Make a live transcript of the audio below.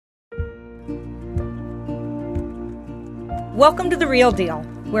Welcome to The Real Deal,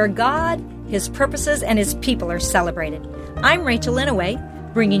 where God, His purposes, and His people are celebrated. I'm Rachel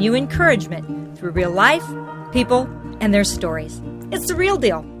Inouye, bringing you encouragement through real life, people, and their stories. It's The Real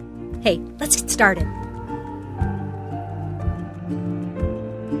Deal. Hey, let's get started.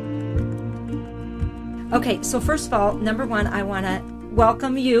 Okay, so first of all, number one, I want to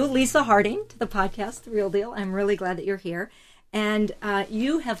welcome you, Lisa Harding, to the podcast, The Real Deal. I'm really glad that you're here. And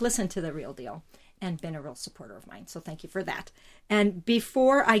you have listened to The Real Deal and been a real supporter of mine, so thank you for that. And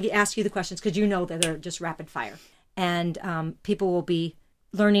before I ask you the questions, because you know that they're just rapid fire, and people will be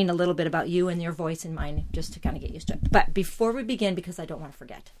learning a little bit about you and your voice and mine just to kind of get used to it. But before we begin, because I don't want to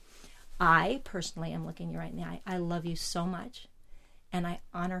forget, I personally am looking you right in the eye. I love you so much, and I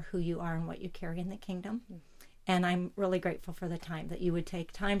honor who you are and what you carry in the kingdom. And I'm really grateful for the time that you would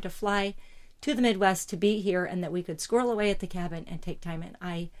take time to fly to the Midwest to be here, and that we could squirrel away at the cabin and take time.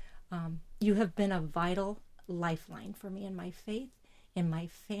 And you have been a vital lifeline for me in my faith, in my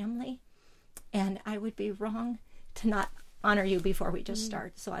family, and I would be wrong to not honor you before we just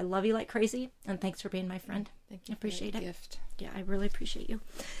start. So I love you like crazy, and thanks for being my friend. Thank you. I appreciate it. Gift. Yeah, I really appreciate you.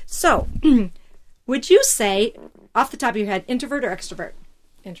 So, would you say, off the top of your head, introvert or extrovert?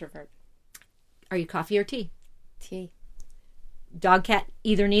 Introvert. Are you coffee or tea? Tea. Dog, cat,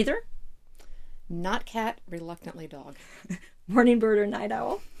 either, neither? Not cat, reluctantly dog. Morning bird or night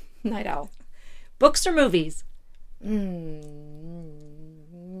owl? Night owl. Books or movies?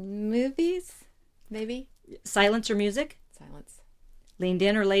 Movies? Maybe. Silence or music? Silence. Leaned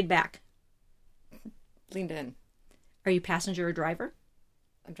in or laid back? Leaned in. Are you passenger or driver?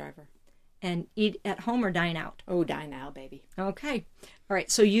 A driver. And eat at home or dine out? Oh, dine now, baby. Okay. All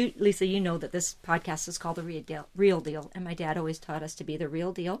right. So you, Lisa, you know that this podcast is called The Real Deal. And my dad always taught us to be the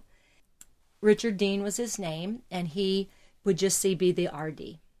real deal. Richard Dean was his name. And he would just be the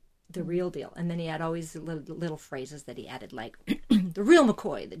RD, the real deal. And then he had always little phrases that he added, like the real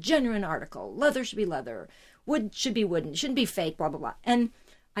McCoy, the genuine article, leather should be leather, wood should be wooden, shouldn't be fake, blah, blah, blah. And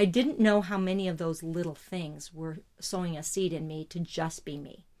I didn't know how many of those little things were sowing a seed in me to just be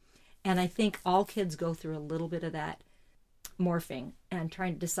me. And I think all kids go through a little bit of that morphing and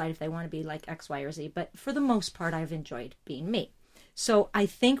trying to decide if they want to be like X, Y, or Z. But for the most part, I've enjoyed being me. So I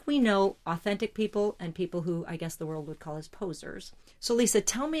think we know authentic people and people who I guess the world would call as posers. So Lisa,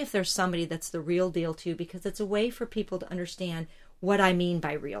 tell me if there's somebody that's the real deal too, because it's a way for people to understand what I mean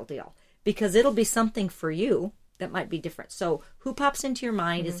by real deal. Because it'll be something for you that might be different. So who pops into your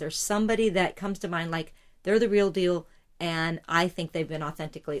mind? Is there somebody that comes to mind like they're the real deal and I think they've been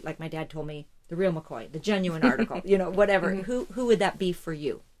authentically, like my dad told me, the real McCoy, the genuine article, whatever. Who would that be for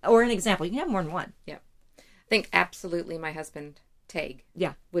you? Or an example. You can have more than one. Yeah. I think absolutely my husband, Tag,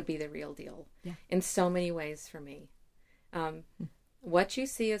 would be the real deal in so many ways for me. What you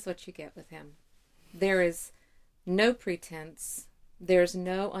see is what you get with him. There is no pretense. There's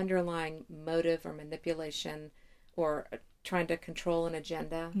no underlying motive or manipulation or trying to control an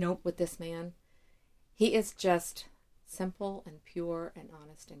agenda with this man. He is just simple and pure and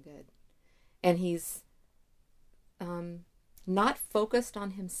honest and good. And he's not focused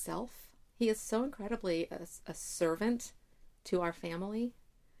on himself. He is so incredibly a servant to our family,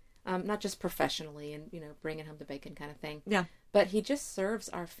 not just professionally and, bringing home the bacon kind of thing. Yeah. But he just serves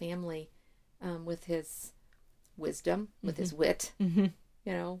our family with his wisdom, with his wit,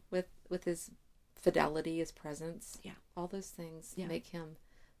 with his fidelity, his presence. Yeah. All those things make him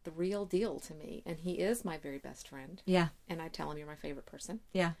the real deal to me. And he is my very best friend. Yeah. And I tell him you're my favorite person.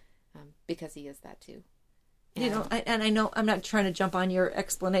 Yeah. Because he is that too. And I know I'm not trying to jump on your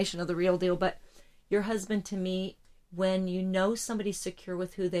explanation of the real deal, but your husband to me, when you know somebody's secure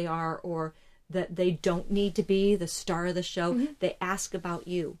with who they are or that they don't need to be the star of the show, they ask about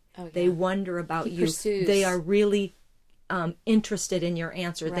you. Oh, yeah. They wonder about you. Pursues. They are really interested in your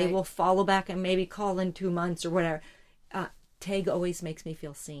answer. Right. They will follow back and maybe call in 2 months or whatever. Tag always makes me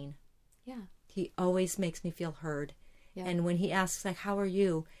feel seen. Yeah. He always makes me feel heard. Yeah. And when he asks, like, how are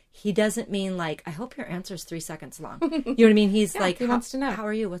you? He doesn't mean, like, I hope your answer's 3 seconds long. You know what I mean? He's like, he wants to know. How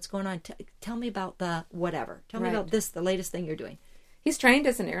are you? What's going on? Tell me about the whatever. Tell me about this, the latest thing you're doing. He's trained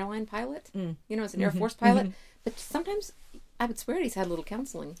as an airline pilot, as an Air Force pilot. But sometimes I would swear he's had a little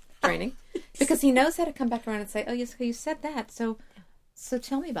counseling training because he knows how to come back around and say, oh, you said that. So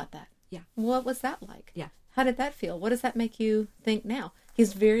tell me about that. Yeah. What was that like? Yeah. How did that feel? What does that make you think now?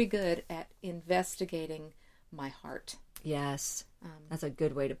 He's very good at investigating my heart. Yes. That's a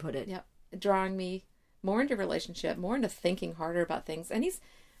good way to put it. Yep. Drawing me more into relationship, more into thinking harder about things. And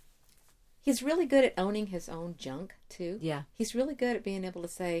he's really good at owning his own junk, too. Yeah. He's really good at being able to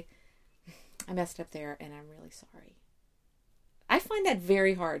say, I messed up there and I'm really sorry. I find that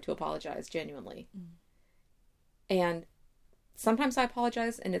very hard to apologize genuinely. And sometimes I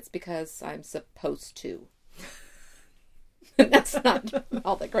apologize, and it's because I'm supposed to. That's not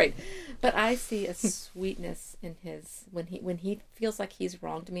all that great. But I see a sweetness in his, when he feels like he's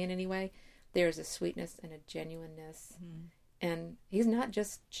wronged me in any way, there's a sweetness and a genuineness. Mm. And he's not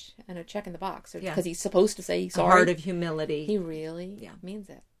just checking the box because he's supposed to say sorry. A heart of humility. He really means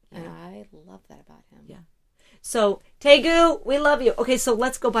it. Yeah. And I love that about him. Yeah. So, Tegu, we love you. Okay, so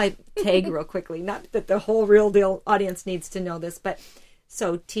let's go by Teg real quickly. Not that the whole Real Deal audience needs to know this, but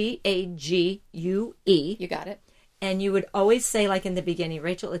so Tague. You got it. And you would always say, like in the beginning,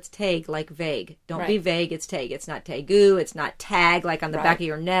 Rachel, it's Teg, like vague. Don't be vague, it's Teg. It's not Tegu, it's not tag, like on the back of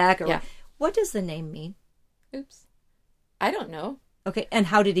your neck. What does the name mean? Oops. I don't know. Okay, and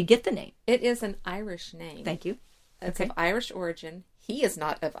how did he get the name? It is an Irish name. Thank you. It's of Irish origin. He is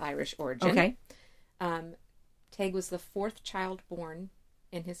not of Irish origin. Okay. Teg was the fourth child born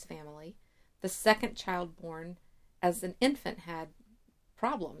in his family. The second child born as an infant had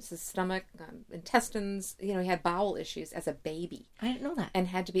problems. His stomach, intestines, he had bowel issues as a baby. I didn't know that. And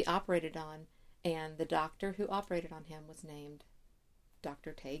had to be operated on. And the doctor who operated on him was named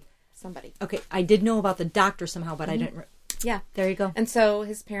Dr. Teg somebody. Okay, I did know about the doctor somehow, but I didn't... Yeah. There you go. And so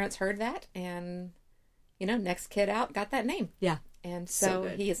his parents heard that, and, next kid out got that name. Yeah. And so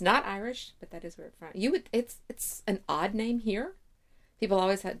he is not Irish, but that is where it's from. It's an odd name here. People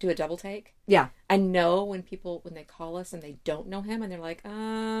always do a double take. Yeah. I know when they call us and they don't know him, and they're like,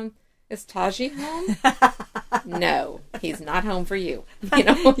 is Taji home? No, he's not home for you.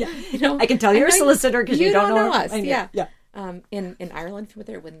 I can tell you're a solicitor because you don't know us. Yeah. In Ireland,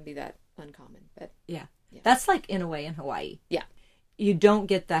 there wouldn't be that uncommon, but yeah. That's like in a way in Hawaii. Yeah. You don't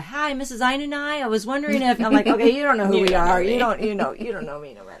get the hi, Mrs. Ainanai. I was wondering if I'm like, okay, you don't know who we are. You don't know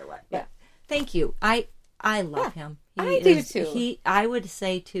me no matter what. But thank you. I love him. I do too. I would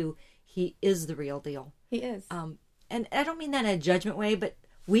say too, he is the real deal. He is. And I don't mean that in a judgment way, but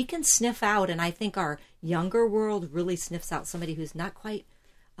we can sniff out, and I think our younger world really sniffs out somebody who's not quite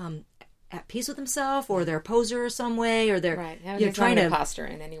at peace with himself, or they're a poser some way, or they're trying to imposter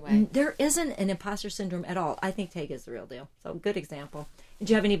in any way. There isn't an imposter syndrome at all. I think Teg is the real deal. So good example. Did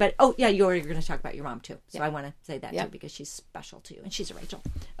you have anybody? Oh yeah, you're going to talk about your mom too. So I want to say that too because she's special to you, and she's a Rachel.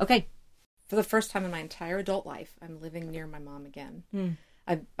 Okay. For the first time in my entire adult life, I'm living near my mom again.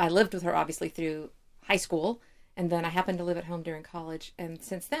 I lived with her obviously through high school, and then I happened to live at home during college. And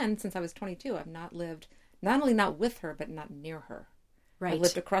since then, since I was 22, I've not lived, not only not with her, but not near her. Right. I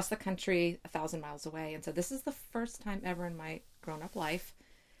lived across the country, 1,000 miles away. And so this is the first time ever in my grown-up life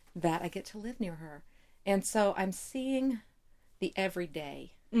that I get to live near her. And so I'm seeing the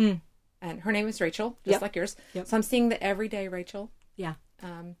everyday. And her name is Rachel, just like yours. Yep. So I'm seeing the everyday Rachel. Yeah.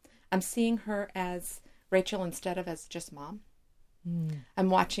 I'm seeing her as Rachel instead of as just mom.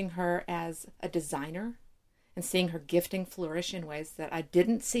 I'm watching her as a designer and seeing her gifting flourish in ways that I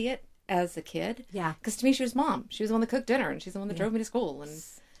didn't see it as a kid. Yeah. Because to me, she was mom. She was the one that cooked dinner, and she's the one that drove me to school. And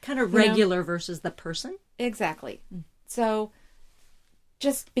kind of regular versus the person. Exactly. So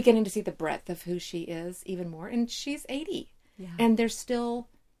just beginning to see the breadth of who she is even more. And she's 80. Yeah. And there's still,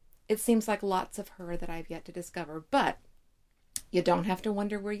 it seems like lots of her that I've yet to discover. But you don't have to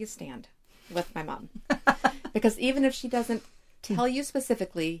wonder where you stand with my mom. Because even if she doesn't tell you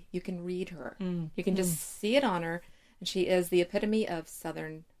specifically, you can read her. You can just see it on her. And she is the epitome of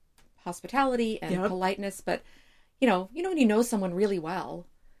Southern hospitality and politeness. But, when you know someone really well,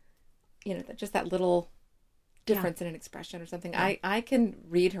 just that little difference in an expression or something. I can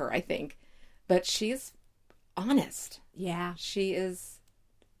read her, I think. But she's honest. Yeah. She is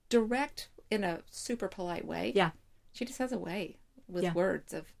direct in a super polite way. Yeah. She just has a way with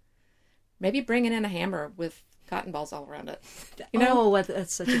words of maybe bringing in a hammer with cotton balls all around it. Oh,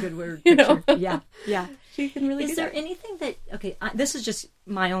 that's such a good word. Yeah. She can really Is there anything that, this is just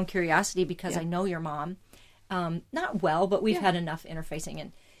my own curiosity because I know your mom, not well, but we've had enough interfacing.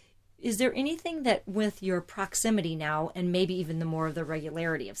 And is there anything that with your proximity now, and maybe even the more of the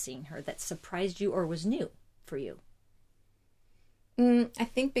regularity of seeing her, that surprised you or was new for you? I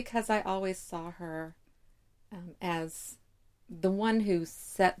think because I always saw her as the one who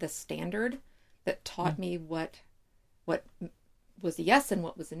set the standard that taught me what was a yes and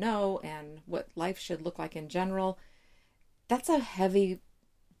what was a no and what life should look like in general. That's a heavy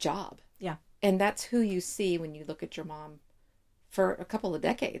job. Yeah. And that's who you see when you look at your mom for a couple of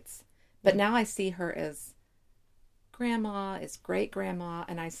decades. But now I see her as grandma, as great grandma,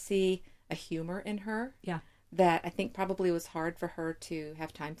 and I see a humor in her. Yeah. That I think probably was hard for her to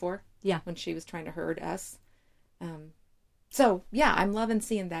have time for. Yeah. When she was trying to herd us. So, yeah, I'm loving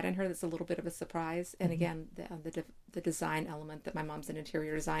seeing that in her. That's a little bit of a surprise. And again, the design element that my mom's an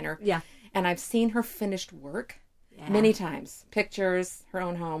interior designer. Yeah. And I've seen her finished work. Many times. Pictures, her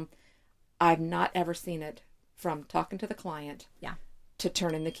own home. I've not ever seen it from talking to the client to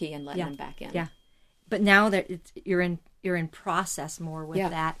turning the key and letting them back in. Yeah. But now that you're in process more with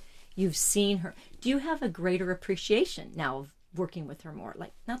that, you've seen her. Do you have a greater appreciation now of working with her more?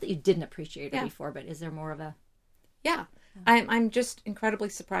 Like, not that you didn't appreciate her before, but is there more of a... Yeah. I'm just incredibly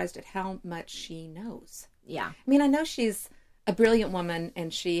surprised at how much she knows. Yeah. I mean, I know she's a brilliant woman,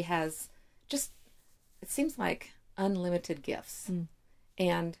 and she has just, it seems like, unlimited gifts.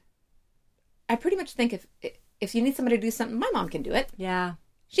 And I pretty much think if you need somebody to do something, my mom can do it. Yeah.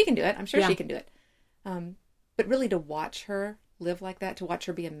 She can do it. I'm sure she can do it. But really to watch her live like that, to watch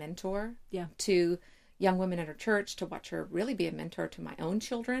her be a mentor to young women in her church, to watch her really be a mentor to my own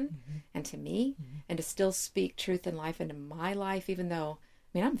children and to me, and to still speak truth and life into my life, even though,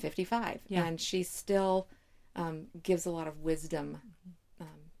 I mean, I'm 55 and she still gives a lot of wisdom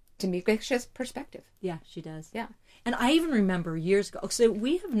to me because she has perspective. Yeah, she does. Yeah. And I even remember years ago, so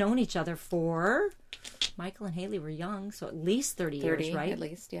we have known each other for, Michael and Haley were young, so at least 30 years, right? At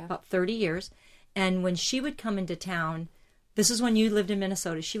least, yeah. About 30 years. And when she would come into town, this is when you lived in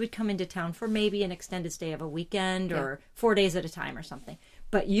Minnesota, she would come into town for maybe an extended stay of a weekend or 4 days at a time or something.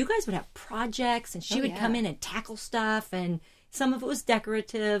 But you guys would have projects, and she would come in and tackle stuff, and some of it was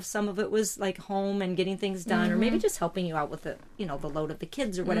decorative, some of it was like home and getting things done, or maybe just helping you out with the, the load of the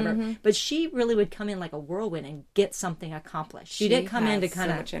kids or whatever. But she really would come in like a whirlwind and get something accomplished. She did come in to kind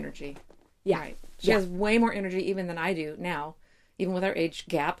of... so much energy. Yeah. Right. She has way more energy even than I do now, even with our age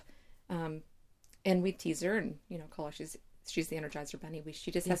gap. And we tease her and, call her, she's the Energizer Bunny. She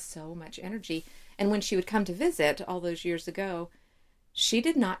just has so much energy. And when she would come to visit all those years ago, she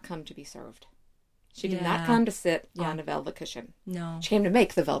did not come to be served. She did not come to sit on a velvet cushion. No. She came to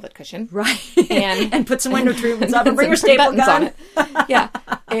make the velvet cushion. Right. And put some window treatments up and bring her staple gun on it. Yeah.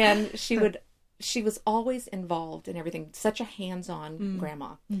 And she was always involved in everything. Such a hands-on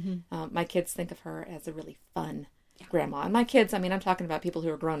grandma. My kids think of her as a really fun grandma. And my kids, I mean, I'm talking about people who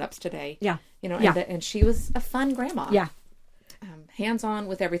are grown-ups today. Yeah. And she was a fun grandma. Yeah. Hands-on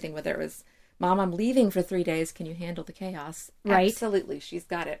with everything, whether it was, Mom, I'm leaving for 3 days. Can you handle the chaos? Right. Absolutely. She's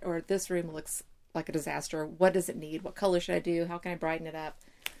got it. Or this room looks like a disaster. What does it need? What color should I do? How can I brighten it up?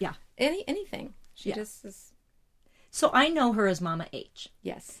 Yeah. Anything. She just is. So I know her as Mama H.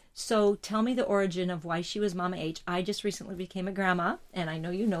 Yes. So tell me the origin of why she was Mama H. I just recently became a grandma, and I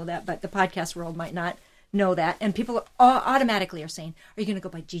know you know that, but the podcast world might not know that. And people automatically are saying, are you going to go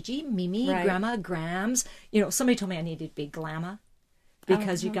by Gigi, Mimi, Grandma, Grams? Somebody told me I needed to be Glamma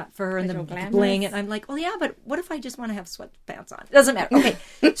because you got fur and the bling. And I'm like, well, yeah, but what if I just want to have sweatpants on? It doesn't matter. Okay.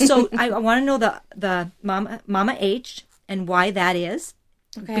 So I want to know the Mama H and why that is.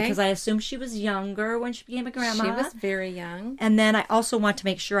 Okay. Because I assume she was younger when she became a grandma. She was very young. And then I also want to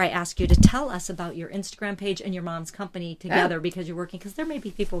make sure I ask you to tell us about your Instagram page and your mom's company together because you're working, because there may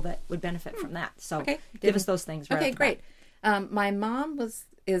be people that would benefit from that. So give us those things. Okay, great. My mom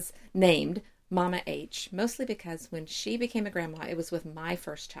is named Mama H, mostly because when she became a grandma, it was with my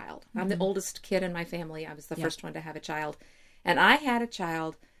first child. I'm the oldest kid in my family. I was the first one to have a child. And I had a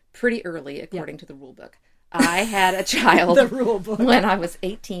child pretty early, according to the rule book. I had a child the rule book. When I was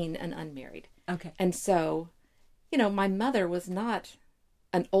 18 and unmarried. Okay. And so, my mother was not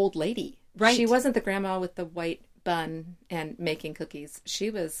an old lady. Right. She wasn't the grandma with the white bun and making cookies. She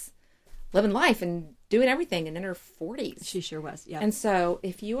was living life and doing everything and in her 40s. She sure was, yeah. And so,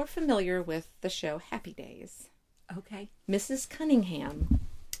 if you are familiar with the show Happy Days, okay, Mrs. Cunningham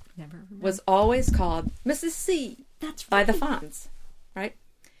never was always called Mrs. C. That's by the Fonz, right?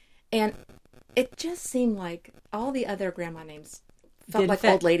 And it just seemed like all the other grandma names felt like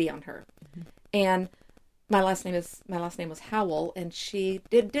old lady on her. And my last name was Howell, and she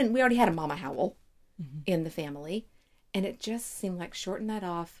didn't. We already had a Mama Howell in the family, and it just seemed like shorten that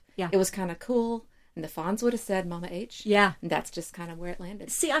off. Yeah, it was kind of cool. And the Fonz would have said Mama H. Yeah, and that's just kind of where it landed.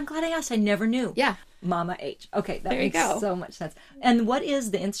 See, I'm glad I asked. I never knew. Yeah, Mama H. Okay, that makes so much sense. And what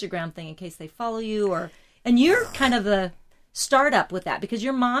is the Instagram thing in case they follow you, and you're kind of the startup with that, because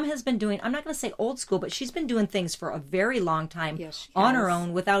your mom has been doing, I'm not going to say old school, but she's been doing things for a very long time on her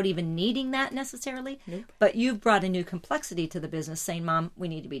own without even needing that necessarily. Nope. But you've brought a new complexity to the business saying, Mom, we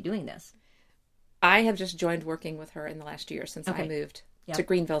need to be doing this. I have just joined working with her in the last year since I moved to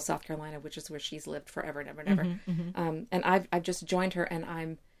Greenville, South Carolina, which is where she's lived forever and ever and ever. And I've just joined her, and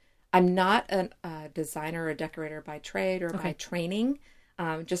I'm not a designer or decorator by trade or by training,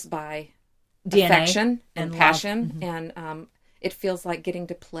 just by DNA affection and passion, and it feels like getting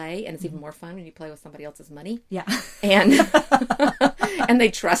to play, and it's even more fun when you play with somebody else's money. Yeah, and and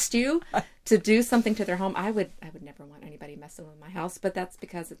they trust you to do something to their home. I would never want anybody messing with my house, but that's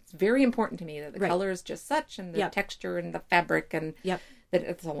because it's very important to me that the color is just such, and the texture and the fabric, and that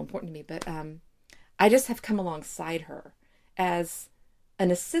it's all important to me. But I just have come alongside her as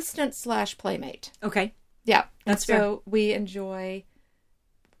an assistant / playmate. Okay. Yeah. That's fair. So we enjoy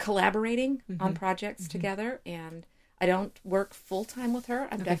collaborating on projects together, and I don't work full-time with her.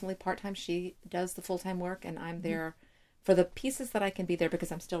 I'm definitely part-time. She does the full-time work, and I'm there for the pieces that I can be there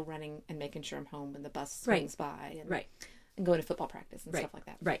because I'm still running and making sure I'm home when the bus swings by, and going to football practice and stuff like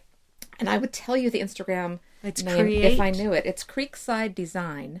that. Right. And I would tell you the Instagram name if I knew it. It's Creekside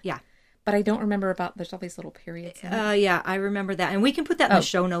Design. Yeah. But I don't remember there's all these little periods in it. Yeah, I remember that. And we can put that in the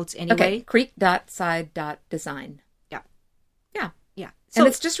show notes anyway. Okay, creek.side.design. Yeah. So, and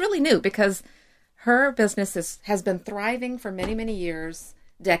it's just really new because her business has been thriving for many, many years,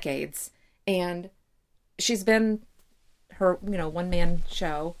 decades. And she's been her, one-man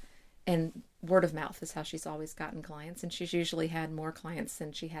show, and word of mouth is how she's always gotten clients. And she's usually had more clients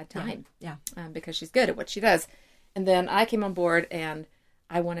than she had time. Yeah. Because she's good at what she does. And then I came on board, and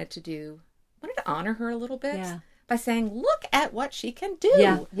I wanted to honor her a little bit by saying, look at what she can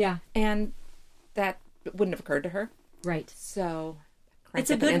do. Yeah. And that wouldn't have occurred to her. Right. So it's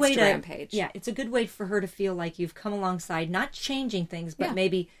a good way to page. Yeah, it's a good way for her to feel like you've come alongside, not changing things, but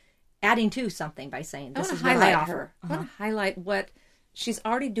maybe adding to something by saying, this is what I offer. I want to highlight what she's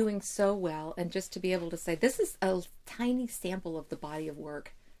already doing so well, and just to be able to say, this is a tiny sample of the body of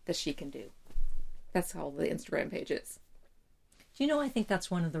work that she can do. That's how the Instagram page is. I think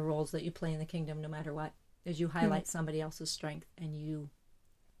that's one of the roles that you play in the kingdom, no matter what, is you highlight somebody else's strength, and you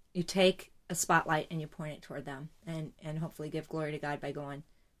take a spotlight and you point it toward them, and hopefully give glory to God by going,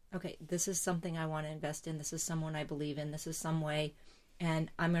 okay, this is something I want to invest in. This is someone I believe in. This is some way, and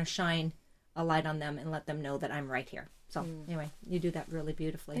I'm going to shine a light on them and let them know that I'm right here. So anyway, you do that really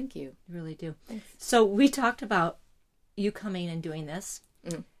beautifully. Thank you. You really do. Thanks. So we talked about you coming and doing this,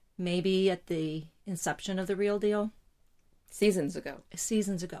 maybe at the inception of The Real Deal. Seasons ago.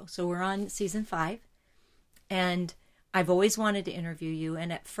 So we're on season 5, and I've always wanted to interview you.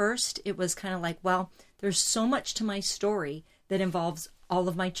 And at first it was kind of like, well, there's so much to my story that involves all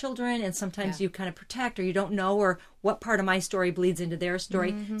of my children, and sometimes you kind of protect, or you don't know, or what part of my story bleeds into their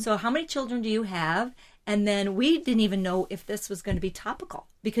story. So how many children do you have? And then we didn't even know if this was going to be topical,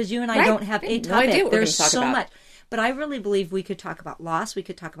 because you and I don't have a topic. No idea what there's we're so about. much. But I really believe we could talk about loss. We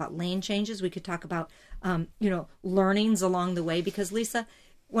could talk about lane changes. We could talk about, learnings along the way. Because Lisa,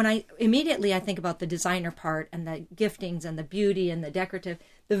 when I think about the designer part and the giftings and the beauty and the decorative,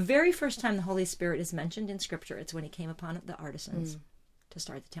 the very first time the Holy Spirit is mentioned in Scripture, it's when he came upon the artisans to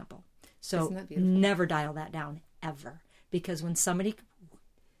start the temple. So never dial that down, ever. Because when somebody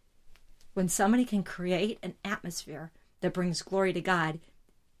can create an atmosphere that brings glory to God,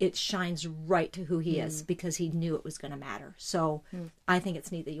 it shines right to who he is, because he knew it was going to matter. So I think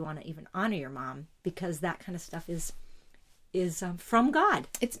it's neat that you want to even honor your mom, because that kind of stuff is from God.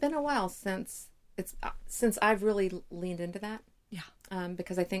 It's been a while since I've really leaned into that. Yeah.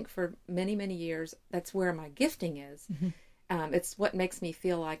 Because I think for many, many years, that's where my gifting is. It's what makes me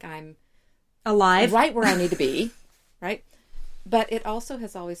feel like I'm alive, right where I need to be, right? But it also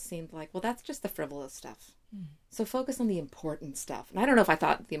has always seemed like, well, that's just the frivolous stuff. So focus on the important stuff. And I don't know if I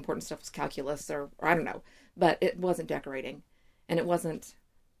thought the important stuff was calculus or I don't know, but it wasn't decorating, and it wasn't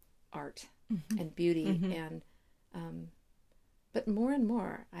art and beauty. And but more and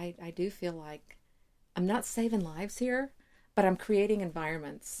more, I do feel like I'm not saving lives here, but I'm creating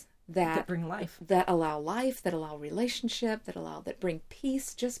environments that bring life, that allow life, that allow relationship, that bring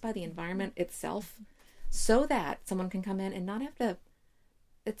peace just by the environment itself, so that someone can come in and not have to.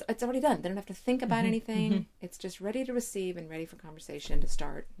 It's already done. They don't have to think about anything. It's just ready to receive and ready for conversation to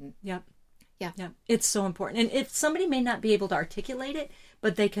start. Yeah. It's so important. And if somebody may not be able to articulate it,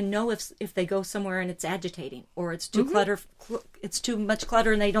 but they can know if they go somewhere and it's agitating, or it's too it's too much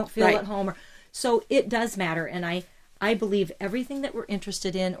clutter and they don't feel at home. So it does matter. And I believe everything that we're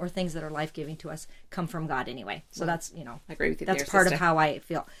interested in, or things that are life-giving to us, come from God anyway. So that's, I agree with you. That's part of how I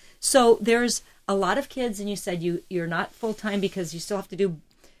feel. So there's a lot of kids, and you said you're not full-time because you still have to do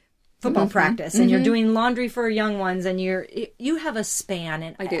football practice, and you're doing laundry for young ones, and you have a span,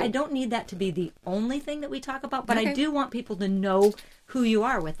 and I don't need that to be the only thing that we talk about, but I do want people to know who you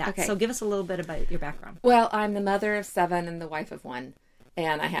are with that. Okay. So give us a little bit about your background. Well, I'm the mother of 7 and the wife of 1,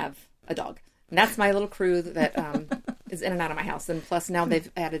 and I have a dog. And that's my little crew that is in and out of my house. And plus now they've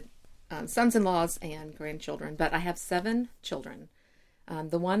added sons-in-laws and grandchildren. But I have 7 children.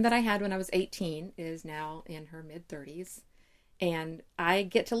 The one that I had when I was 18 is now in her mid-30s. And I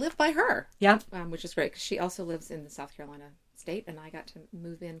get to live by her. Yeah. Which is great, because she also lives in the South Carolina state, and I got to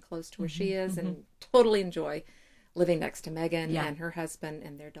move in close to where she is and totally enjoy living next to Megan and her husband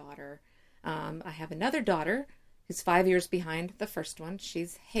and their daughter. I have another daughter who's 5 years behind the first one.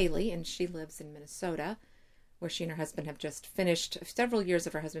 She's Haley, and she lives in Minnesota, where she and her husband have just finished several years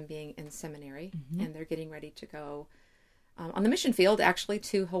of her husband being in seminary, and they're getting ready to go on the mission field, actually,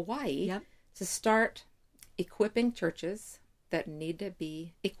 to Hawaii to start equipping churches that need to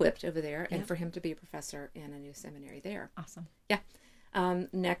be equipped over there, and for him to be a professor in a new seminary there. Awesome. Yeah.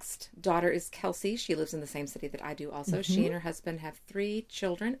 Next daughter is Kelsey. She lives in the same city that I do also. She and her husband have 3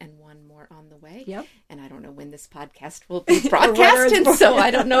 children and 1 more on the way. Yep. And I don't know when this podcast will be broadcasted, so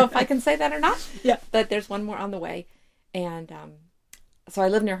I don't know if I can say that or not. Yeah. But there's 1 more on the way. And so I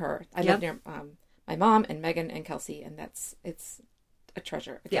live near her. I live near my mom and Megan and Kelsey, and it's a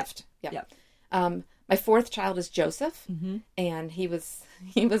treasure, a gift. Yeah. My 4th child is Joseph, and he was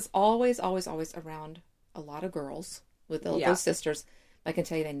always around a lot of girls with those sisters. I can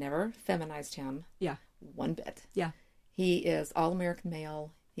tell you they never feminized him one bit. Yeah. He is all-American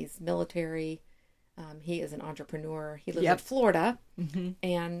male. He's military. He is an entrepreneur. He lives in Florida,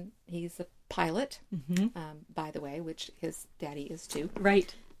 and he's a pilot, by the way, which his daddy is too.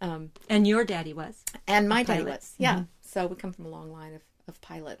 Right. And your daddy was? And my daddy was, So we come from a long line of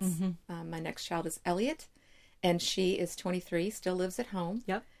pilots. My next child is Elliot, and she is 23, still lives at home.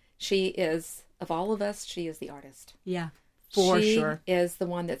 Yep. She is, of all of us, she is the artist. Yeah, for sure. She is the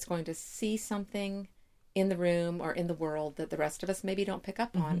one that's going to see something in the room or in the world that the rest of us maybe don't pick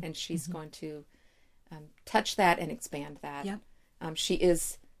up on, and she's going to touch that and expand that. Yep. She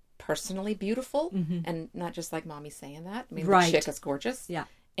is personally beautiful, and not just like Mommy saying that. I mean, right. the chick is gorgeous. Yeah.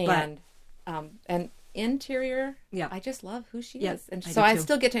 And interior, I just love who she is. And so I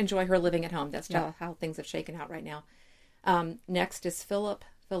still get to enjoy her living at home. That's how things have shaken out right now. Next is Philip.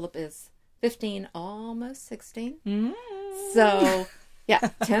 Philip is 15, almost 16. So,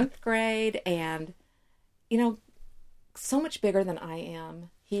 10th grade, and, so much bigger than I am.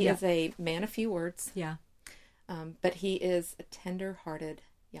 He is a man of few words. Yeah. But he is a tender-hearted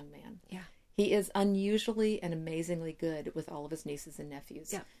young man. Yeah. He is unusually and amazingly good with all of his nieces and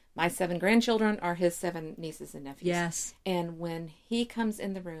nephews. Yeah. My 7 grandchildren are his 7 nieces and nephews. Yes. And when he comes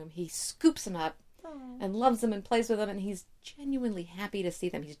in the room, he scoops them up and loves them and plays with them, and he's genuinely happy to see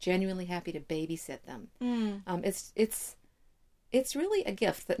them. He's genuinely happy to babysit them. It's really a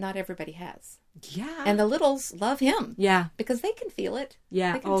gift that not everybody has. Yeah. And the littles love him. Yeah. Because they can feel it.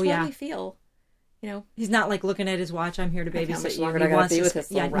 Yeah. They can totally feel, He's not like looking at his watch, I'm here to babysit you. How much longer I got to be with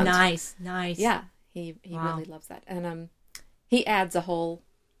this little runt. Nice. Yeah. He really loves that. And he adds a whole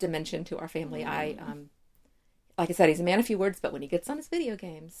dimension to our family. Like I said, he's a man of few words, but when he gets on his video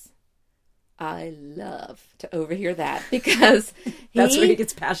games, I love to overhear that, because that's where he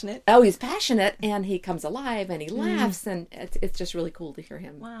gets passionate. Oh, he's passionate, and he comes alive, and he laughs, and it's just really cool to hear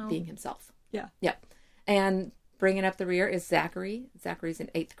him being himself. Yeah. Yep. And bringing up the rear is Zachary. Zachary's in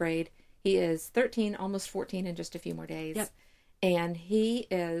 8th grade. He is 13, almost 14 in just a few more days. Yep. And he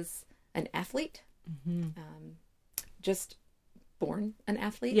is an athlete, just born an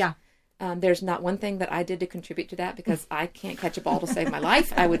athlete. Yeah. There's not one thing that I did to contribute to that, because I can't catch a ball to save my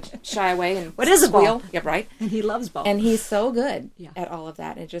life. I would shy away and what is a ball? Yeah, right. And he loves balls. And he's so good at all of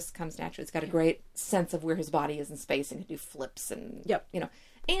that. It just comes naturally. It's got a great sense of where his body is in space, and can do flips and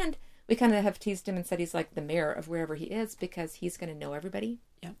And we kind of have teased him and said he's like the mayor of wherever he is, because he's going to know everybody.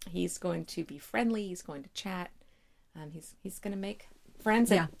 Yep. He's going to be friendly. He's going to chat. He's going to make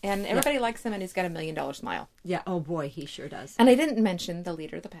friends, and everybody likes him, and he's got $1 million smile. Yeah. Oh boy, he sure does. And I didn't mention the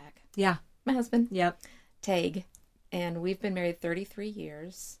leader of the pack. Yeah. My husband. Yep. Tag. And we've been married 33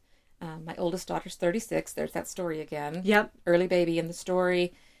 years. My oldest daughter's 36. There's that story again. Yep. Early baby in the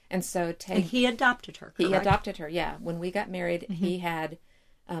story. And so Tag. And he adopted her, correct? He adopted her, yeah. When we got married, he had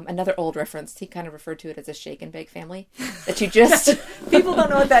another old reference. He kind of referred to it as a shake and bake family. That you just... People don't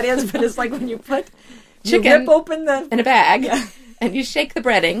know what that is, but it's like when you put... Chicken you rip open the... in a bag, and you shake the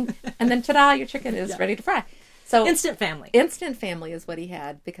breading, and then ta-da, your chicken is ready to fry. So instant family. Instant family is what he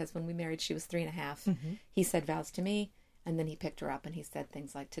had, because when we married, she was 3.5. He said vows to me, and then he picked her up, and he said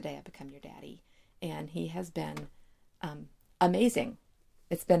things like, "Today I become your daddy." And he has been amazing.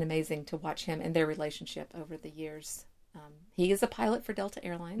 It's been amazing to watch him and their relationship over the years. He is a pilot for Delta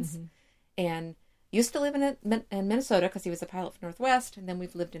Airlines, and used to live in Minnesota because he was a pilot for Northwest, and then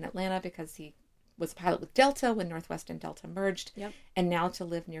we've lived in Atlanta because he was a pilot with Delta when Northwest and Delta merged, and now to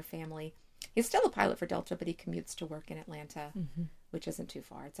live near family. He's still a pilot for Delta, but he commutes to work in Atlanta, which isn't too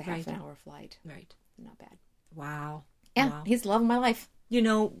far. It's a half an hour flight. Right. Not bad. Wow. Yeah, wow. He's the love of my life. You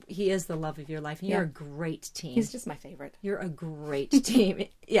know, he is the love of your life. And you're a great team. He's just my favorite. You're a great team.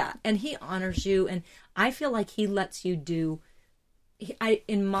 Yeah, and he honors you, and I feel like he lets you do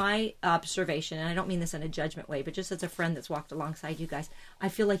in my observation, and I don't mean this in a judgment way, but just as a friend that's walked alongside you guys, I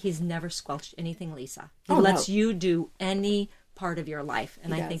feel like he's never squelched anything, Lisa. He lets you do any part of your life,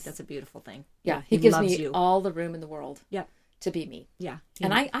 and I think that's a beautiful thing. Yeah, he gives me all the room in the world to be me. Yeah.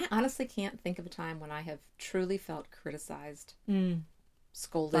 And I honestly can't think of a time when I have truly felt criticized,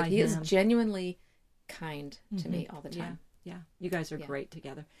 scolded. He is genuinely kind to me all the time. Yeah, you guys are great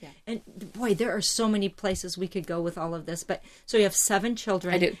together. Yeah. And boy, there are so many places we could go with all of this. But so you have 7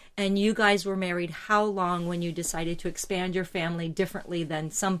 children. I do. And you guys were married how long when you decided to expand your family differently than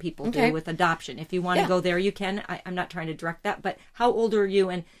some people do with adoption? If you want to go there, you can. I'm not trying to direct that. But how old are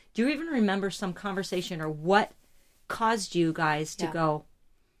you? And do you even remember some conversation or what caused you guys to go?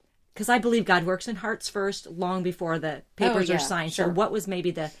 Because I believe God works in hearts first, long before the papers are signed. Sure. So what was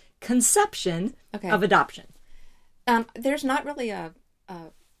maybe the conception of adoption? There's not really a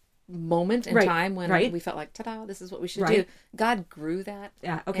moment in time when we felt like, ta-da, this is what we should do. God grew that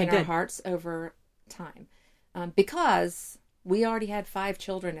in our hearts over time. Because we already had 5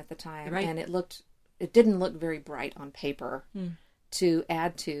 children at the time, and it didn't look very bright on paper to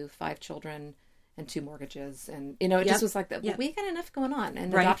add to 5 children and 2 mortgages. And, it just was like that. Well, we got enough going on,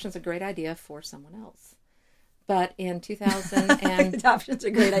 and adoption's a great idea for someone else. But in 2000 and... Adoption's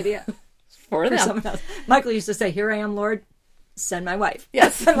a great idea. For someone else. Michael used to say, "Here I am, Lord, send my wife."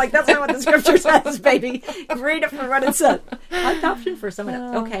 Yes. I'm like, that's not what the scripture says, baby. Read it for what it said. Adoption for someone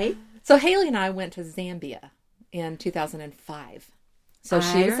else. Okay. So Haley and I went to Zambia in 2005. So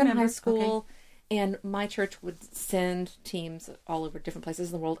she was in high school, and my church would send teams all over different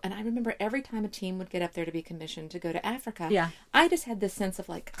places in the world. And I remember every time a team would get up there to be commissioned to go to Africa, I just had this sense of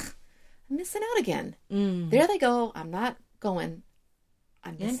like, I'm missing out again. There they go. I'm not going.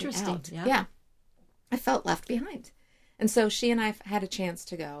 I'm missing out. Yeah. I felt left behind. And so she and I had a chance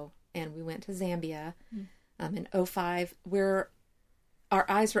to go, and we went to Zambia in 2005, where our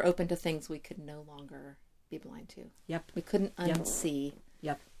eyes were open to things we could no longer be blind to. Yep. We couldn't unsee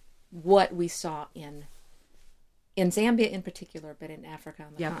what we saw in Zambia in particular, but in Africa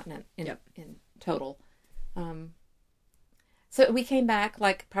on the continent in total. So we came back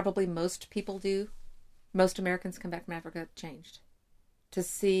like probably most people do. Most Americans come back from Africa changed. To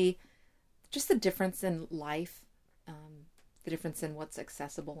see just the difference in life, the difference in what's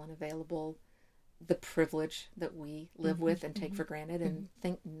accessible and available, the privilege that we live with and take for granted and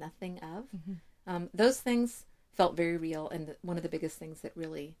think nothing of. Those things felt very real, and one of the biggest things that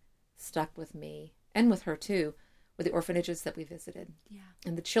really stuck with me, and with her too, were the orphanages that we visited. Yeah.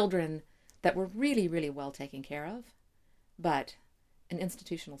 And the children that were really, really well taken care of, but an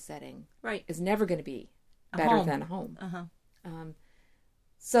institutional setting is never going to be better than a home.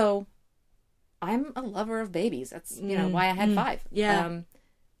 So I'm a lover of babies. That's, why I had 5. Yeah.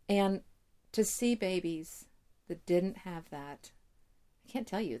 And to see babies that didn't have that, I can't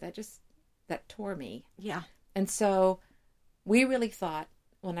tell you, that tore me. Yeah. And so we really thought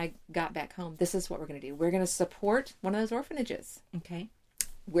when I got back home, this is what we're going to do. We're going to support one of those orphanages. Okay.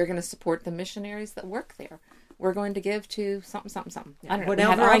 We're going to support the missionaries that work there. We're going to give to something. Yeah. I don't know.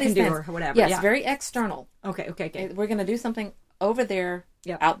 Whatever I can do or whatever. Yes, very external. Okay. We're going to do something over there,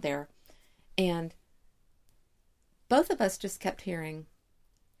 out there. And both of us just kept hearing,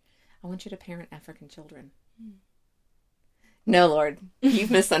 I want you to parent African children. No, Lord, you've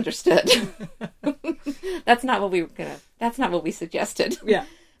misunderstood. That's not what we suggested. Yeah.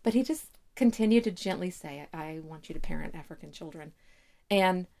 But he just continued to gently say, I want you to parent African children.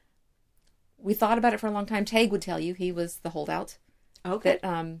 And we thought about it for a long time. Tag would tell you he was the holdout. Okay.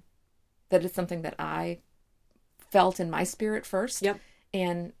 That is something that I felt in my spirit first. Yep.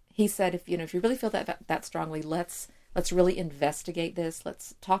 And he said, if you really feel that strongly, let's really investigate this.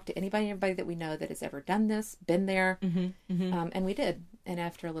 Let's talk to everybody that we know that has ever done this, been there. And we did. And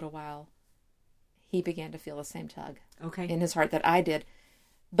after a little while, he began to feel the same tug in his heart that I did.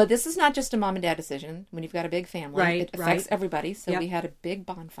 But this is not just a mom and dad decision. When you've got a big family, it affects everybody. So we had a big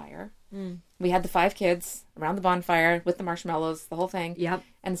bonfire. We had the 5 kids around the bonfire with the marshmallows, the whole thing. Yep.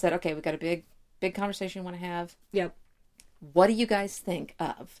 And said, okay, we've got a big conversation we want to have. Yep. What do you guys think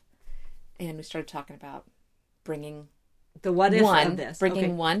of? And we started talking about bringing the what if of this.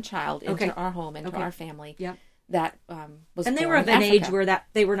 Bringing one child into our home, into our family. Yep. That was and they were of an age where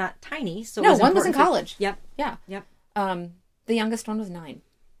they were not tiny. So one was in college. Yep. Yeah. Yep. The youngest one was 9.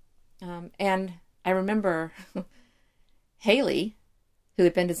 And I remember Haley, who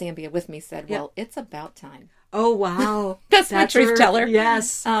had been to Zambia with me, said, well, it's about time. Oh, wow. That's my truth teller.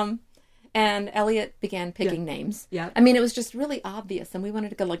 Yes. And Elliot began picking names. Yeah. I mean, it was just really obvious. And we wanted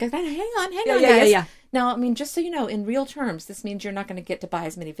to go like, hang on, guys. Yeah. Now, I mean, just so you know, in real terms, this means you're not going to get to buy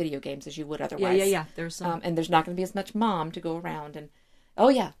as many video games as you would otherwise. Yeah. There's some. And there's not going to be as much mom to go around. And,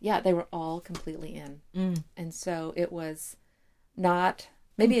 they were all completely in. And so it was not,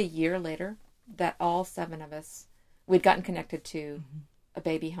 maybe a year later, that all 7 of us, we'd gotten connected to a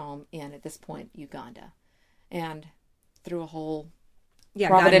baby home in, at this point, Uganda. And through a whole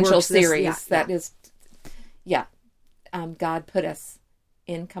providential series God put us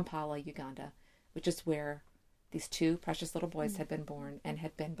in Kampala, Uganda, which is where these 2 precious little boys had been born and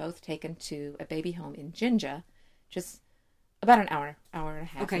had been both taken to a baby home in Jinja, just about an hour and a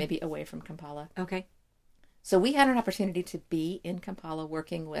half, maybe away from Kampala. Okay. So we had an opportunity to be in Kampala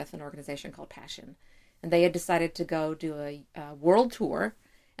working with an organization called Passion. And they had decided to go do a world tour.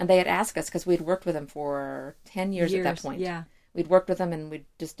 And they had asked us, because we'd worked with them for 10 years at that point. Yeah. We'd worked with them and we'd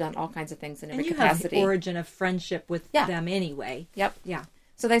just done all kinds of things in every capacity. And you have origin of friendship with them anyway. Yep. Yeah.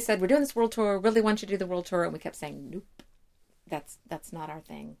 So they said, we're doing this world tour. Really want you to do the world tour. And we kept saying, nope, that's not our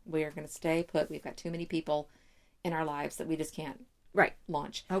thing. We are going to stay put. We've got too many people in our lives that we just can't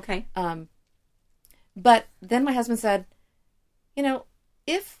launch. Okay. But then my husband said,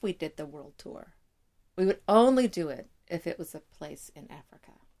 if we did the world tour, we would only do it if it was a place in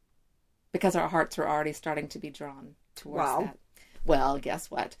Africa. Because our hearts were already starting to be drawn towards that. Well,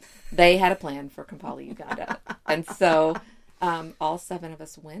 guess what? They had a plan for Kampala, Uganda. And so all 7 of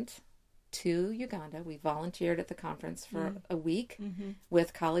us went to Uganda. We volunteered at the conference for a week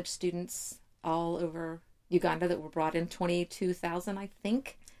with college students all over Uganda that were brought in, 22,000, I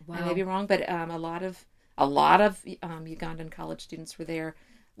think. Wow. I may be wrong, but a lot of Ugandan college students were there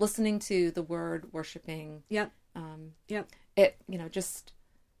listening to the word, worshiping. Yep. It, just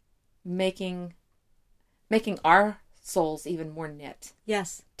making our souls even more knit.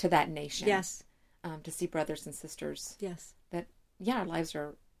 Yes. To that nation. Yes. To see brothers and sisters. Yes. That, our lives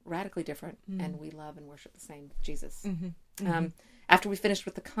are radically different and we love and worship the same Jesus. After we finished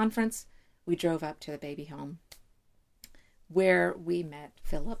with the conference, we drove up to the baby home where we met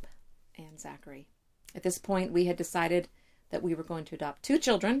Philip and Zachary. At this point, we had decided that we were going to adopt 2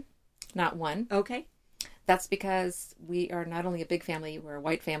 children, not 1. Okay. That's because we are not only a big family, we're a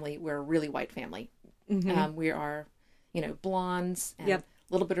white family, we're a really white family. We are, blondes and a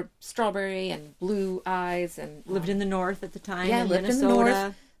little bit of strawberry and blue eyes. And lived in the north at the time. Yeah, lived Minnesota. in the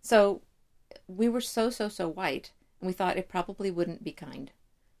north. So we were so white. And we thought it probably wouldn't be kind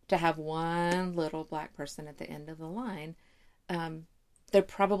to have one little black person at the end of the line. There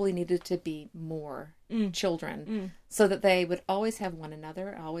probably needed to be more children so that they would always have one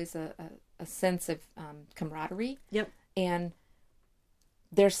another, always a sense of camaraderie. Yep. And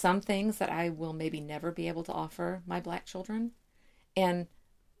there's some things that I will maybe never be able to offer my black children. And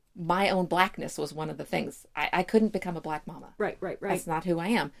my own blackness was one of the things. I couldn't become a black mama. Right. That's not who I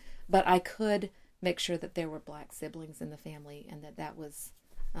am. But I could make sure that there were black siblings in the family and that was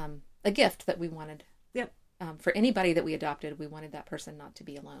a gift that we wanted. Yep. For anybody that we adopted, we wanted that person not to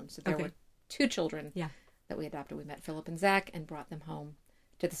be alone. So there were 2 children that we adopted. We met Philip and Zach and brought them home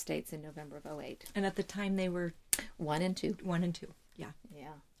to the States in November of 2008. And at the time they were 1 and 2. 1 and 2. Yeah.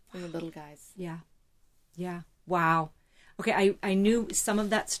 Yeah. They were little guys. Yeah. Yeah. Wow. Okay, I knew some of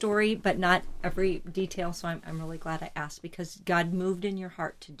that story, but not every detail, so I'm really glad I asked, because God moved in your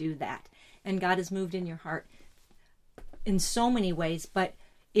heart to do that. And God has moved in your heart in so many ways, but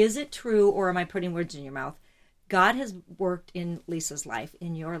is it true, or am I putting words in your mouth? God has worked in Lisa's life,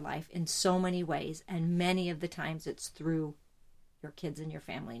 in your life, in so many ways, and many of the times it's through your kids and your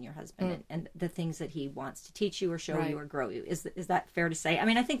family and your husband and the things that he wants to teach you or show you or grow you. Is that fair to say? I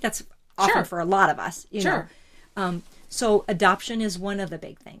mean, I think that's often for a lot of us. You know. So adoption is one of the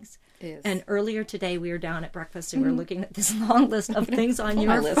big things. And earlier today we were down at breakfast and we were looking at this long list of things on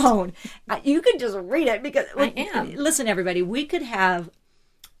your phone. You could just read it because I am. Listen, everybody, we could have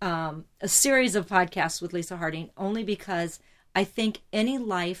a series of podcasts with Lisa Harding only because I think any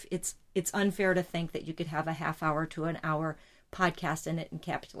life, it's unfair to think that you could have a half hour to an hour podcast and it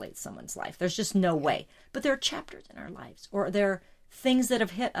encapsulates someone's life. There's just no way. But there are chapters in our lives, or there are things that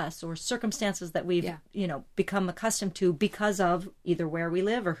have hit us, or circumstances that we've become accustomed to because of either where we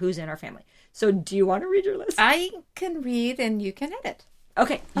live or who's in our family. So do you want to read your list? I can read and you can edit.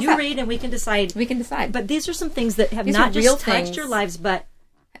 Okay, you read and we can decide. We can decide. But these are some things that have not just touched your lives, but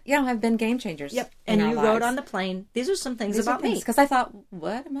have been game changers. Yep. And you wrote on the plane. These are some things about me. Because I thought,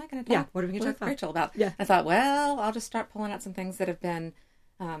 what am I going to talk? Yeah. What are we going to talk about? Rachel about? Yeah. I thought, well, I'll just start pulling out some things that have been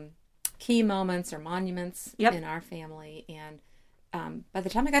key moments or monuments in our family. And by the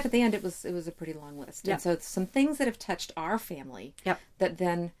time I got to the end, it was a pretty long list. Yep. And so some things that have touched our family that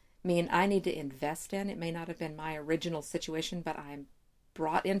then mean I need to invest in. It may not have been my original situation, but I'm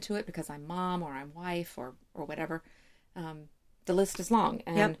brought into it because I'm mom or I'm wife or whatever. The list is long.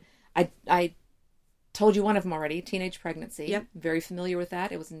 And I told you one of them already, teenage pregnancy. Yep. Very familiar with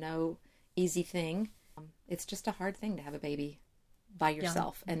that. It was no easy thing. It's just a hard thing to have a baby by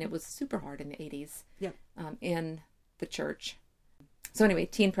yourself. And it was super hard in the 80s in the church. So anyway,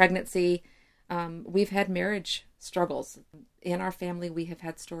 teen pregnancy. We've had marriage struggles. In our family, we have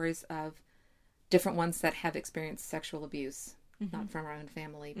had stories of different ones that have experienced sexual abuse, not from our own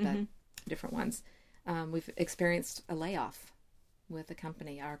family, but different ones. We've experienced a layoff with a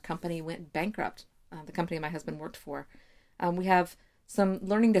company. Our company went bankrupt, the company my husband worked for. We have some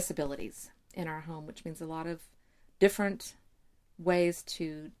learning disabilities in our home, which means a lot of different ways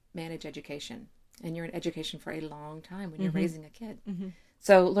to manage education. And you're in education for a long time when you're raising a kid.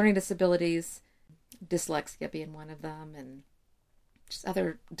 So learning disabilities, dyslexia being one of them, and just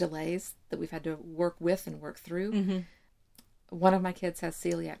other delays that we've had to work with and work through. One of my kids has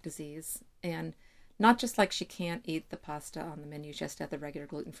celiac disease, and not just like she can't eat the pasta on the menu, she has to have the regular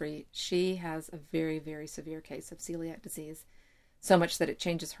gluten-free. She has a very, very severe case of celiac disease, so much that it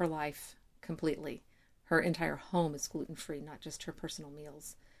changes her life completely. Her entire home is gluten-free, not just her personal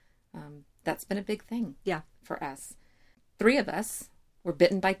meals. That's been a big thing for us. 3 of us were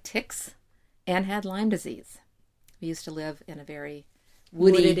bitten by ticks and had Lyme disease. We used to live in a very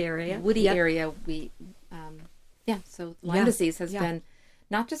wooded area. So Lyme disease has been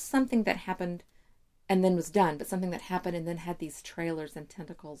not just something that happened and then was done, but something that happened and then had these trailers and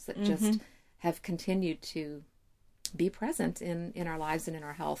tentacles that just have continued to be present in our lives and in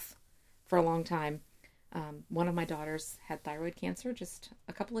our health for a long time. One of my daughters had thyroid cancer just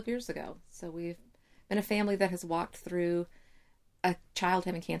a couple of years ago. So we've been a family that has walked through a child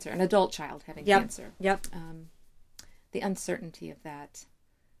having cancer, an adult child having cancer. The uncertainty of that,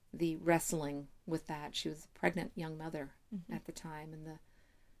 the wrestling with that. She was a pregnant young mother at the time, and the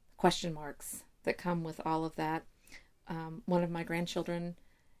question marks that come with all of that. One of my grandchildren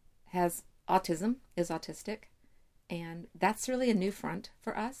has autism, is autistic, and that's really a new front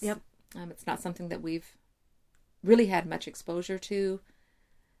for us. It's not something that we've really had much exposure to,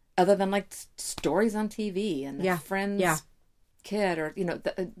 other than like stories on TV and a friend's kid, or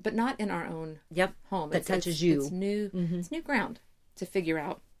but not in our own home. That touches you. It's new. It's new ground to figure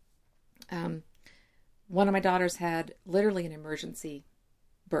out. One of my daughters had literally an emergency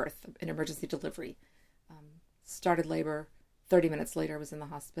birth, an emergency delivery. Started labor. 30 minutes later, was in the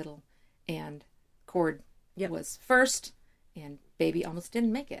hospital, and cord was first, and baby almost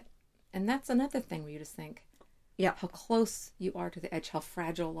didn't make it. And that's another thing where you just think, how close you are to the edge, how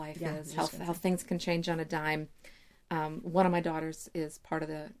fragile life is, how things can change on a dime. One of my daughters is part of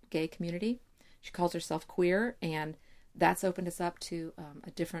the gay community. She calls herself queer, and that's opened us up to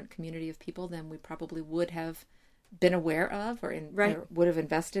a different community of people than we probably would have been aware of or would have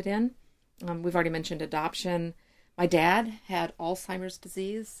invested in. We've already mentioned adoption. My dad had Alzheimer's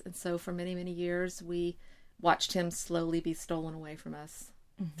disease, and so for many, many years we watched him slowly be stolen away from us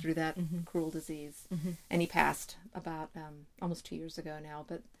through that cruel disease. And he passed about almost 2 years ago now,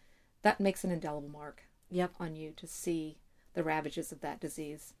 but that makes an indelible mark on you to see the ravages of that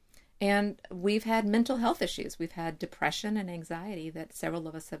disease. And we've had mental health issues. We've had depression and anxiety that several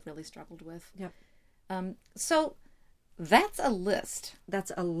of us have really struggled with. So that's a list.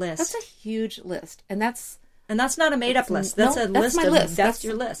 That's a list. That's a huge list. And that's not a made-up list. That's a list. That's my list. That's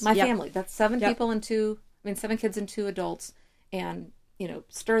your list. My family. That's 7 people and 7 kids and 2 adults. And,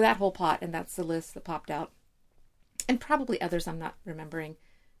 stir that whole pot, and that's the list that popped out. And probably others I'm not remembering.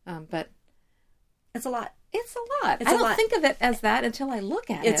 But it's a lot. It's a lot. I don't think of it as that until I look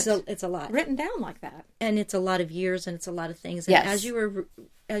at it. It's a lot. Written down like that. And it's a lot of years, and it's a lot of things. And as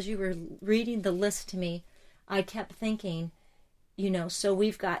you were reading the list to me, I kept thinking, so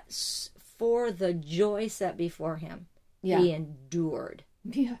we've got for the joy set before him, he endured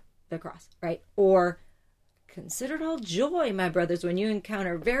the cross, right? Or consider it all joy, my brothers, when you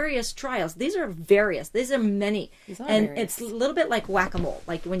encounter various trials. These are various. These are many. It's a little bit like whack-a-mole.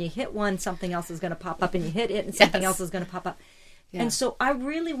 Like when you hit one, something else is going to pop up, and you hit it, and something else is going to pop up. And so I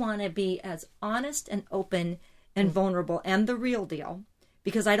really want to be as honest and open and vulnerable and the real deal,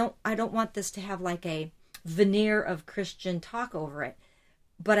 because I don't want this to have like a veneer of Christian talk over it.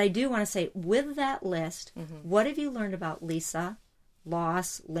 But I do want to say, with that list, what have you learned about Lisa,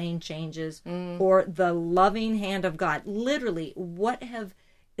 loss, lane changes, or the loving hand of God? Literally,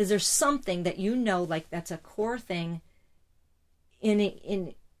 is there something that like that's a core thing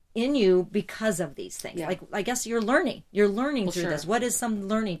in in you because of these things. Yeah. Like, I guess you're learning through sure. this. What is some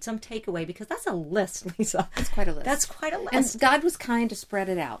takeaway? Because that's a list, Lisa. That's quite a list. That's quite a list. And God was kind to spread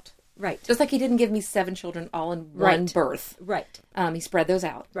it out. Right. Just like he didn't give me 7 children all in one birth. Right. He spread those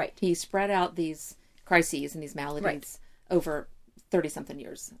out. Right. He spread out these crises and these maladies over 30-something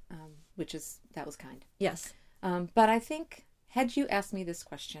years, that was kind. Yes. But I think, had you asked me this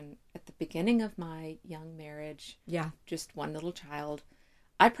question at the beginning of my young marriage, just one little child,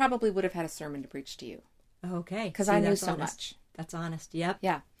 I probably would have had a sermon to preach to you. Okay. Because I knew so much. That's honest. Yep.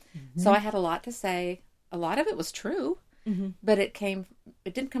 Yeah. Mm-hmm. So I had a lot to say. A lot of it was true, but it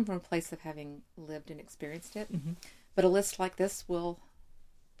didn't come from a place of having lived and experienced it. Mm-hmm. But a list like this will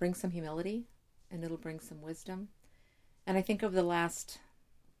bring some humility, and it'll bring some wisdom. And I think over the last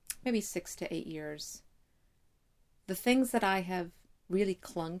maybe 6 to 8 years, the things that I have really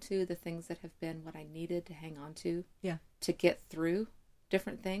clung to, the things that have been what I needed to hang on to to get through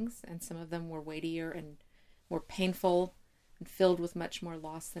different things, and some of them were weightier and more painful and filled with much more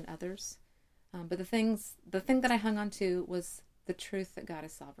loss than others. But the thing that I hung on to was the truth that God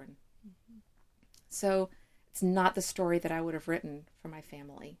is sovereign. Mm-hmm. So it's not the story that I would have written for my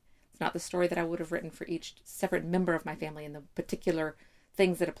family. It's not the story that I would have written for each separate member of my family and the particular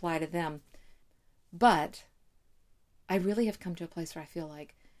things that apply to them. But I really have come to a place where I feel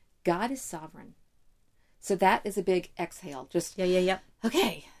like God is sovereign. So that is a big exhale. Just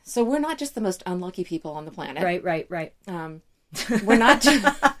okay. So we're not just the most unlucky people on the planet. Right. We're not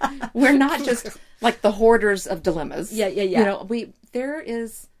just like the hoarders of dilemmas. Yeah. You know, there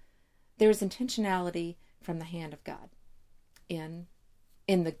is intentionality from the hand of God in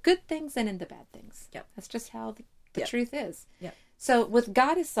the good things and in the bad things. Yep. That's just how the truth is. Yep. So with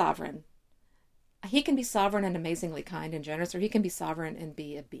God is sovereign, he can be sovereign and amazingly kind and generous, or he can be sovereign and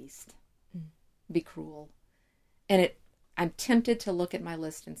be a beast, be cruel. And I'm tempted to look at my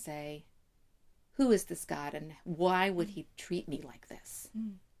list and say, who is this God, and why would he treat me like this?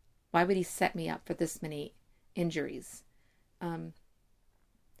 Why would he set me up for this many injuries?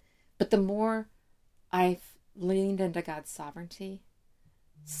 But the more I've leaned into God's sovereignty,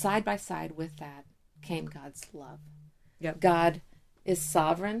 side by side with that came God's love. Yep. God is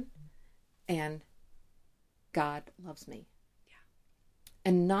sovereign, and God loves me. Yeah.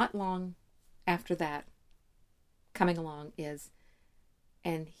 And not long after that, coming along is,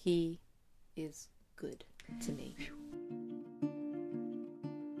 and he is good to me.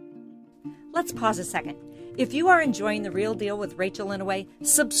 Let's pause a second. If you are enjoying The Real Deal with Rachel Inouye,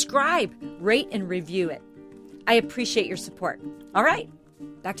 subscribe, rate, and review it. I appreciate your support. All right,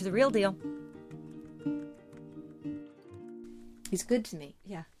 back to The Real Deal. He's good to me.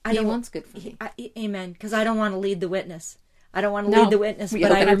 Yeah. He wants good for me. Amen. Because I don't want to lead the witness. But I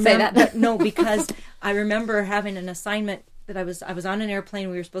remember say that. No, because I remember having an assignment that I was on an airplane.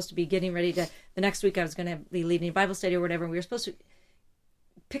 We were supposed to be getting ready to, the next week I was going to be leading a Bible study or whatever. And we were supposed to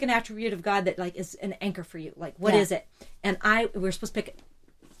pick an attribute of God that like is an anchor for you. Like, what is it? And we were supposed to pick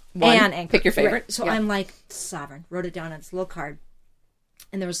an anchor. Pick your favorite. Right. So I'm like, sovereign. Wrote it down on this little card.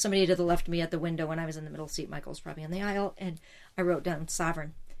 And there was somebody to the left of me at the window when I was in the middle seat. Michael was probably in the aisle. And I wrote down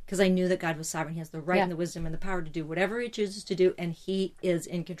sovereign. Because I knew that God was sovereign. He has the right and the wisdom and the power to do whatever he chooses to do. And he is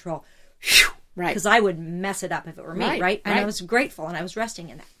in control. Right. Because I would mess it up if it were me, right? And I was grateful and I was resting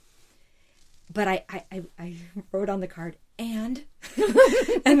in that. But I wrote on the card, and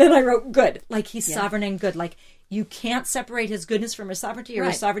then I wrote good. Like he's sovereign and good. Like you can't separate his goodness from his sovereignty or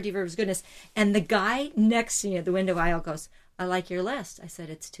his sovereignty from his goodness. And the guy next to me at the window aisle goes, I like your list. I said,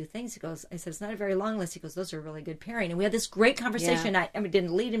 it's 2 things. I said, it's not a very long list. He goes, those are really good pairing. And we had this great conversation. I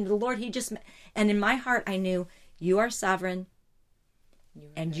didn't lead him to the Lord. And in my heart, I knew you are sovereign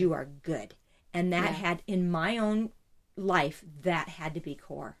and you are good. And that had, in my own life, that had to be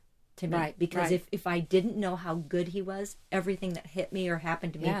core to me. Right, because if I didn't know how good he was, everything that hit me or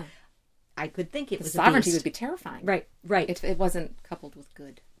happened to me, I could think it was sovereignty a beast. would be terrifying. Right. It wasn't coupled with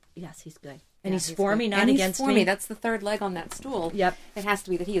good. Yes, he's good. And he's for me, not against me. He's for me. That's the third leg on that stool. Yep. It has to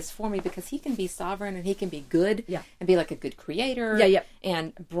be that he is for me because he can be sovereign and he can be good and be like a good creator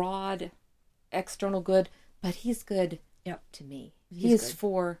and broad external good, but he's good to me. He is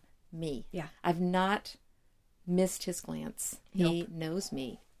for me. Yeah. I've not missed his glance. He knows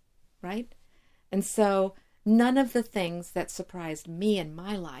me, right? And so none of the things that surprised me in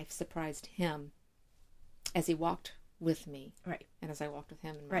my life surprised him as he walked with me. Right. And as I walked with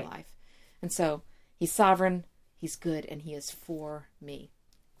him in my life. And so he's sovereign, he's good, and he is for me.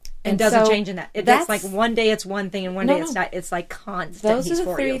 And doesn't change in that. That's like one day it's one thing and one day it's not. It's like constant. Those are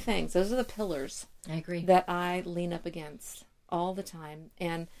the 3 things. Those are the pillars. I agree. That I lean up against all the time.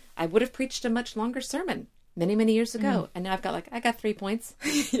 And I would have preached a much longer sermon many, many years ago. And now I got 3 points.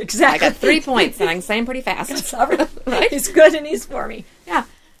 Exactly. I got 3 points, and I can say them pretty fast. That's all right. Right? He's good and he's for me. Yeah.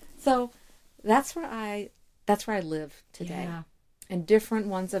 So that's where I live today. Yeah. And different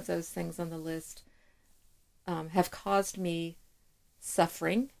ones of those things on the list have caused me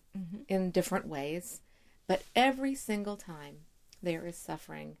suffering in different ways. But every single time there is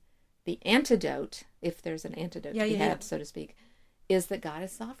suffering, the antidote, if there's an antidote to be had, so to speak, is that God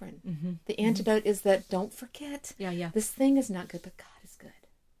is sovereign. The antidote is that don't forget, this thing is not good, but God is good.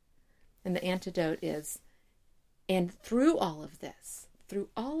 And the antidote is, and through all of this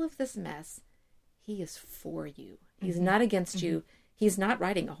mess, He is for you. He's not against you. He's not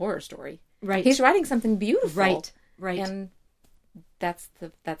writing a horror story. Right. He's writing something beautiful. Right. And that's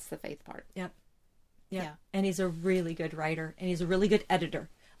the faith part. Yep. Yeah. And he's a really good writer, and he's a really good editor.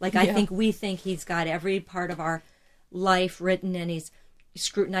 Like, I think we think he's got every part of our life written, and he's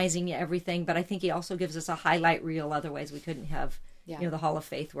scrutinizing everything, but I think he also gives us a highlight reel. Otherwise, we couldn't have, the Hall of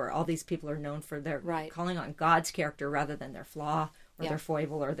Faith, where all these people are known for their calling on God's character rather than their flaw or their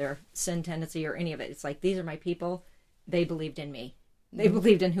foible or their sin tendency or any of it. It's like, these are my people. They believed in me. They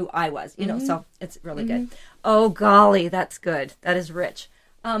believed in who I was, so it's really good. Oh, golly, that's good. That is rich.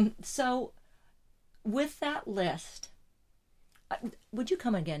 So with that list, would you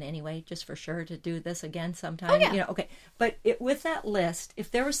come again anyway, just for sure, to do this again sometime? Oh, yeah. Okay. But with that list, if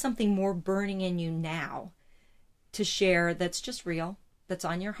there was something more burning in you now to share that's just real, that's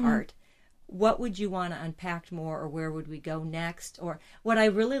on your heart, what would you want to unpack more, or where would we go next? Or what I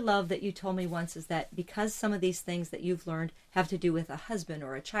really love that you told me once is that because some of these things that you've learned have to do with a husband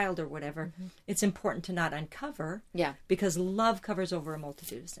or a child or whatever, it's important to not uncover. Yeah. Because love covers over a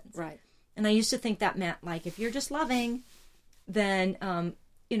multitude of sins. Right. And I used to think that meant, like, if you're just loving, then,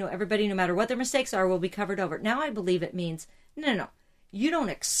 everybody, no matter what their mistakes are, will be covered over. Now I believe it means, no. You don't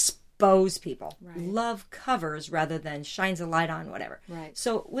expose people. Right. Love covers rather than shines a light on, whatever. Right.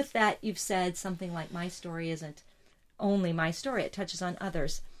 So with that, you've said something like, my story isn't only my story. It touches on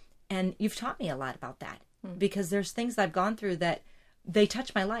others. And you've taught me a lot about that. Because there's things I've gone through that they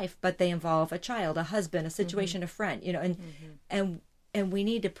touch my life, but they involve a child, a husband, a situation, a friend, and we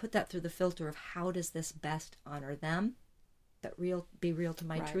need to put that through the filter of how does this best honor them, but be real to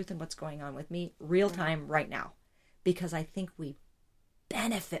my truth and what's going on with me, real time, right now. Because I think we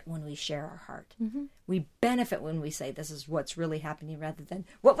benefit when we share our heart. We benefit when we say this is what's really happening, rather than,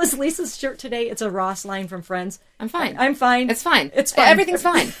 what was Lisa's shirt today? It's a Ross line from Friends. I'm fine. I'm fine. It's fine. It's fine. Everything's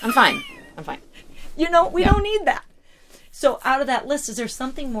fine. I'm fine. I'm fine. We don't need that. So out of that list, is there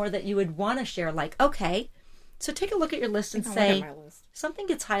something more that you would want to share? Like, okay, so take a look at your list and say, something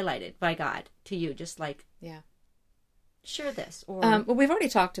gets highlighted by God to you, just like, share this. Or well, we've already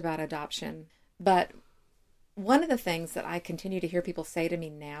talked about adoption, but one of the things that I continue to hear people say to me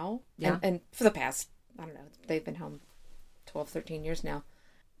now, and for the past, I don't know, they've been home 12, 13 years now,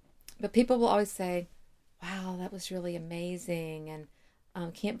 but people will always say, wow, that was really amazing,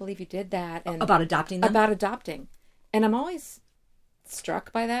 and can't believe you did that. And about adopting them? About adopting. And I'm always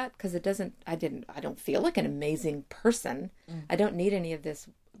struck by that, because I don't feel like an amazing person. I don't need any of this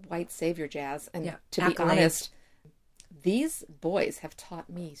white savior jazz. And to be honest, these boys have taught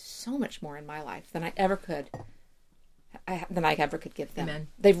me so much more in my life than I ever could give them. Amen.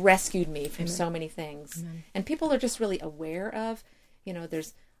 They've rescued me from so many things. Amen. And people are just really aware of,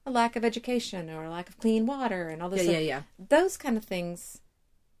 there's a lack of education or a lack of clean water and all this stuff. Those kind of things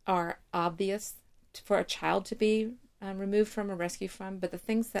are obvious for a child to be removed from or rescued from, but the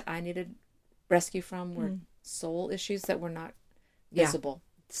things that I needed rescue from were soul issues that were not visible.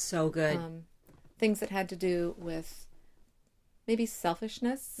 So good. Things that had to do with maybe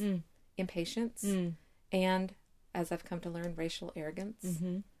selfishness, impatience, and, as I've come to learn, racial arrogance.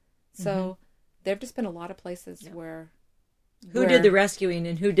 So there have just been a lot of places where who did the rescuing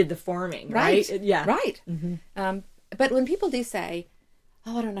and who did the forming, right? Yeah. Right. But when people do say,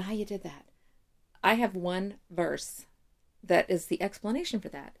 oh, I don't know how you did that, I have one verse that is the explanation for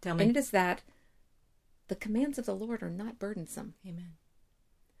that. Tell me. And it is that the commands of the Lord are not burdensome. Amen.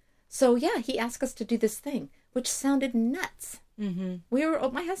 So, he asked us to do this thing, which sounded nuts.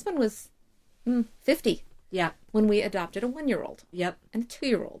 My husband was 50. Yeah. When we adopted a 1-year-old. Yep. And a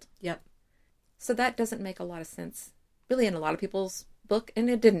 2-year-old. Yep. So that doesn't make a lot of sense, really, in a lot of people's book, and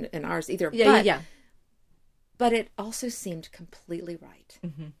it didn't in ours either. But it also seemed completely right.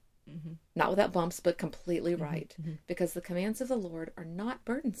 Not without bumps, but completely right. Because the commands of the Lord are not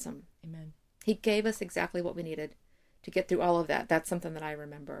burdensome. Amen. He gave us exactly what we needed to get through all of that. That's something that I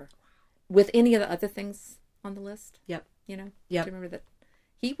remember. With any of the other things on the list. Yep. To remember that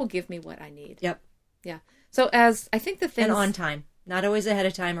He will give me what I need. Yep. Yeah. So as I think the things... And on time. Not always ahead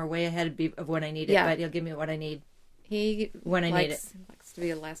of time or way ahead of when I need it, but he'll give me what I need when I need it. He likes to be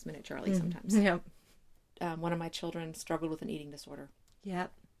a last-minute Charlie sometimes. Yep. One of my children struggled with an eating disorder.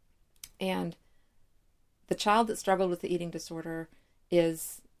 Yep. And the child that struggled with the eating disorder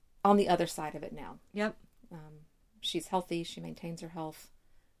is on the other side of it now. Yep. She's healthy. She maintains her health.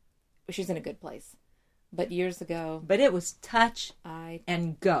 She's in a good place. But years ago... But it was touch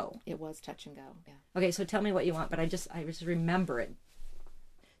and go. It was touch and go, yeah. Okay, so tell me what you want, but I just remember it.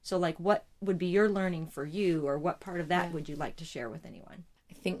 So, like, what would be your learning for you, or what part of that would you like to share with anyone?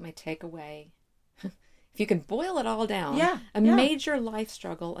 I think my takeaway, if you can boil it all down, major life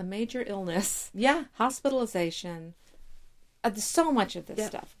struggle, a major illness, hospitalization, so much of this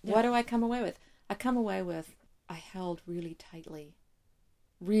stuff. Yeah. What do I come away with? I come away with, I held really tightly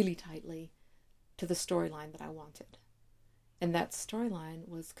to the storyline that I wanted. And that storyline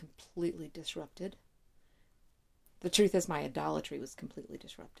was completely disrupted. The truth is, my idolatry was completely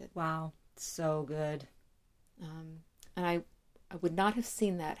disrupted. Wow. So good. And I would not have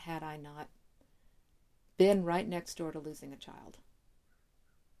seen that had I not been right next door to losing a child.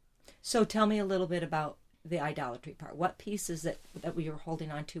 So tell me a little bit about the idolatry part. What piece is it that we were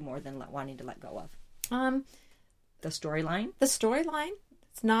holding on to more than wanting to let go of? The storyline? The storyline.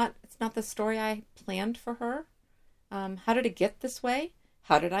 It's not the story I planned for her. How did it get this way?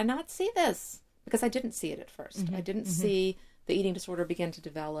 How did I not see this? Because I didn't see it at first. I didn't see the eating disorder begin to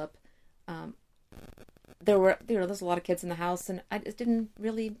develop. There's a lot of kids in the house, and it didn't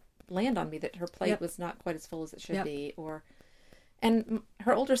really land on me that her plate was not quite as full as it should be. And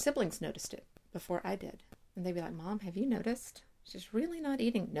her older siblings noticed it before I did. And they'd be like, Mom, have you noticed? She's really not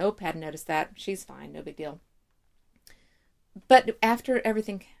eating. Nope, hadn't noticed that. She's fine, no big deal. But after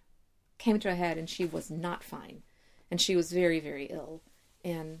everything came to a head and she was not fine, and she was very, very ill,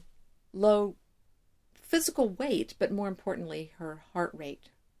 and low physical weight, but more importantly, her heart rate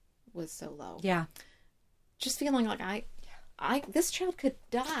was so low. Yeah. Just feeling like this child could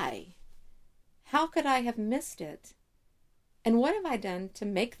die. How could I have missed it? And what have I done to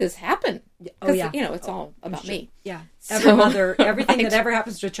make this happen? It's all about me. Yeah. Everything that ever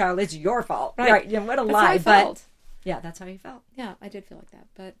happens to a child is your fault. Right. And what a lie. But yeah, that's how you felt. Yeah, I did feel like that.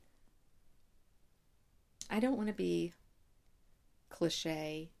 But I don't want to be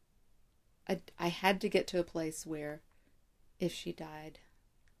cliche. I had to get to a place where if she died,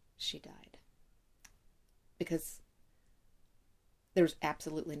 she died. Because there was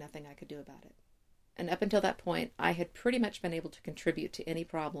absolutely nothing I could do about it. And up until that point, I had pretty much been able to contribute to any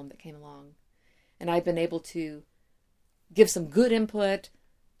problem that came along. And I'd been able to give some good input,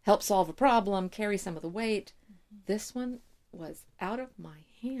 help solve a problem, carry some of the weight. This one was out of my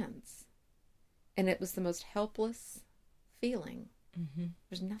hands. And it was the most helpless feeling.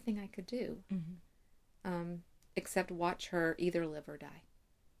 There's nothing I could do except watch her either live or die.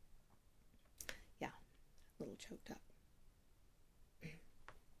 Yeah, a little choked up.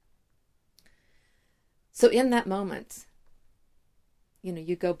 So in that moment,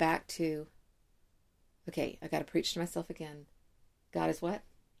 you go back to, okay, I got to preach to myself again. God is what?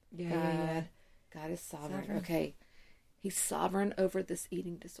 Yeah. God is sovereign. Okay. He's sovereign over this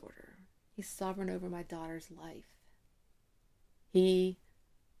eating disorder. He's sovereign over my daughter's life. He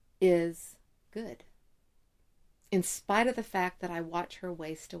is good. In spite of the fact that I watch her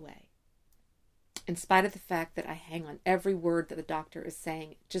waste away. In spite of the fact that I hang on every word that the doctor is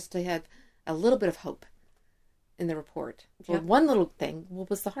saying just to have a little bit of hope in the report. For one little thing,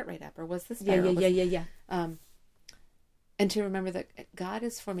 was the heart rate up, or was this better? Yeah. And to remember that God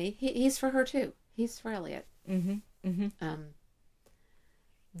is for me. He's for her too. He's for Elliot.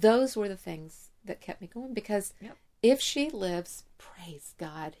 Those were the things that kept me going, because if she lives, praise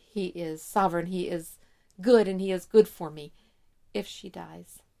God, He is sovereign, He is good, and He is good for me. If she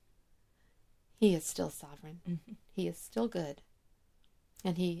dies, He is still sovereign. He is still good,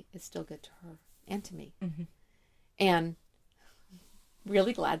 and He is still good to her and to me. And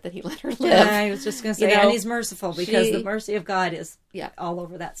really glad that He let her live. Yeah, I was just going to say, and He's merciful, because the mercy of God is all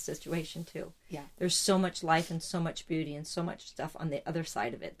over that situation too. Yeah, there's so much life and so much beauty and so much stuff on the other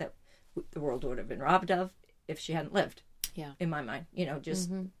side of it that the world would have been robbed of if she hadn't lived. Yeah, in my mind, just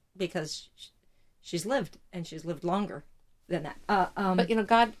because she's lived, and she's lived longer than that. But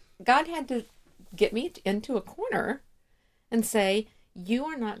God had to get me into a corner and say, "You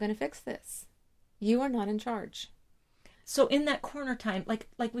are not going to fix this. You are not in charge." So in that corner time,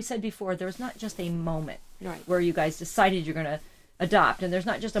 like we said before, there's not just a moment where you guys decided you're going to adopt, and there's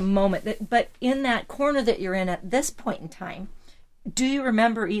not just a moment but in that corner that you're in at this point in time, do you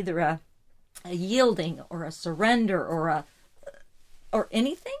remember either a yielding or a surrender or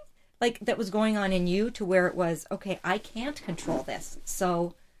anything? like that was going on in you to where it was, okay, I can't control this.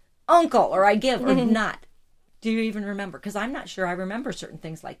 So uncle, or I give, or not. Do you even remember? Because I'm not sure I remember certain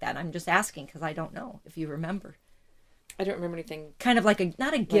things like that. I'm just asking because I don't know if you remember. I don't remember anything. Kind of like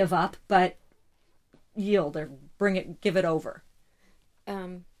not a give up, but yield or give it over.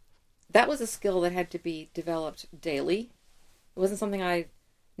 That was a skill that had to be developed daily. It wasn't something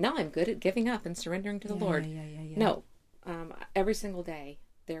now I'm good at giving up and surrendering to the Lord. Yeah. No. Every single day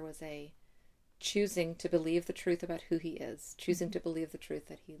there was a choosing to believe the truth about who he is, choosing to believe the truth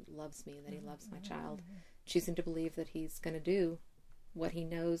that he loves me and that he loves my child, choosing to believe that he's going to do what he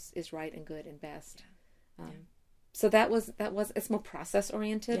knows is right and good and best. So that was it's more process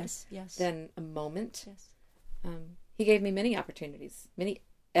oriented than a moment. Yes. He gave me many opportunities, many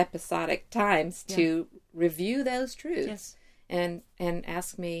episodic times to review those truths and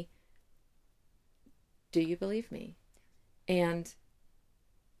ask me, do you believe me? And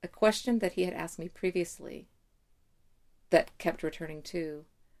a question that he had asked me previously that kept returning to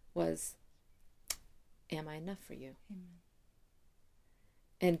was, am I enough for you? Amen.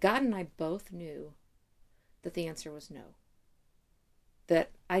 And God and I both knew that the answer was no.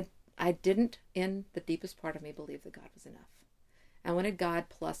 That I didn't, in the deepest part of me, believe that God was enough. I wanted God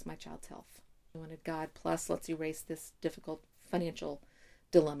plus my child's health. I wanted God plus let's erase this difficult financial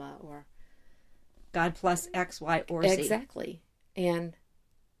dilemma, or God plus X, Y, or Z. Exactly. And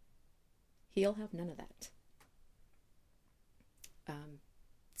he'll have none of that.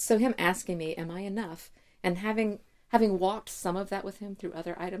 So him asking me, am I enough? And having walked some of that with him through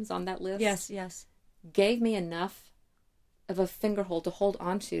other items on that list. Yes. Gave me enough of a fingerhold to hold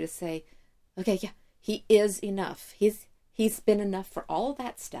on to say, okay, yeah, he is enough. He's been enough for all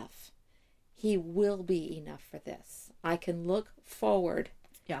that stuff. He will be enough for this. I can look forward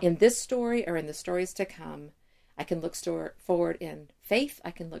in this story or in the stories to come. I can look forward in faith.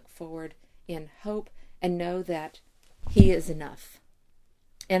 I can look forward in hope and know that he is enough.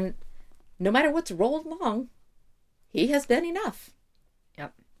 And no matter what's rolled along, he has been enough.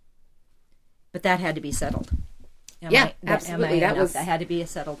 Yep. But that had to be settled. Absolutely. That had to be a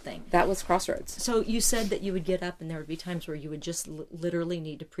settled thing. That was crossroads. So you said that you would get up and there would be times where you would just literally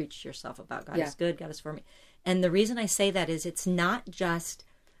need to preach to yourself about God is good, God is for me. And the reason I say that is it's not just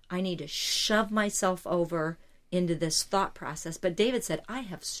I need to shove myself over into this thought process, but David said, I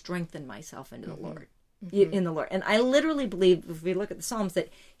have strengthened myself into the Lord. In the Lord. And I literally believe, if we look at the Psalms, that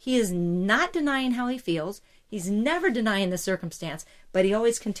he is not denying how he feels. He's never denying the circumstance, but he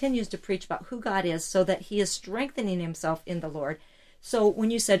always continues to preach about who God is so that he is strengthening himself in the Lord. So when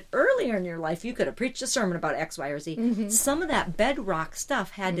you said earlier in your life you could have preached a sermon about X, Y, or Z, some of that bedrock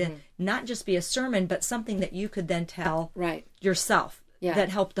stuff had to not just be a sermon, but something that you could then tell yourself that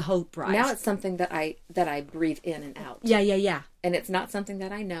helped the hope rise. Now it's something that I breathe in and out. Yeah. And it's not something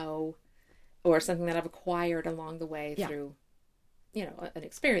that I know or something that I've acquired along the way through, an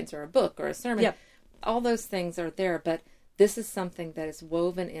experience or a book or a sermon. Yep. All those things are there, but this is something that is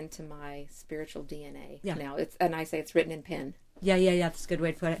woven into my spiritual DNA. Now and I say it's written in pen. Yeah. That's a good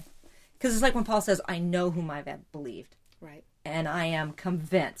way to put it. Because it's like when Paul says, I know whom I've believed. Right. And I am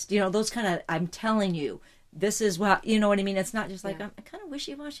convinced. Those kind of, I'm telling you, this is what, you know what I mean? It's not just like, I'm kind of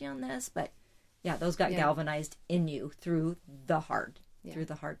wishy-washy on this, but those got galvanized in you through the hard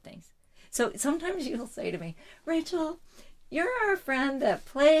things. So sometimes you'll say to me, Rachel, you're our friend that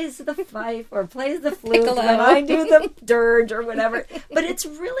plays the fife or plays the flute when I do the dirge or whatever. But it's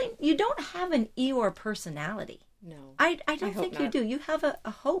really, you don't have an Eeyore personality. No. I don't think you do. You have a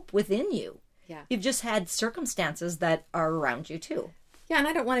hope within you. Yeah. You've just had circumstances that are around you too. Yeah, and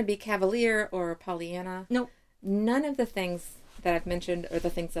I don't want to be cavalier or Pollyanna. No. None of the things that I've mentioned or the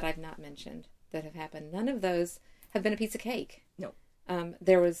things that I've not mentioned that have happened, none of those have been a piece of cake. No.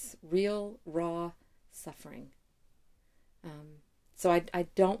 There was real, raw suffering. So I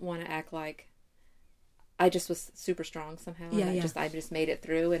don't want to act like I just was super strong somehow. Yeah, and I just made it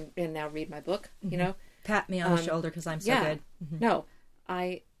through and now read my book, Pat me on the shoulder because I'm so good. No,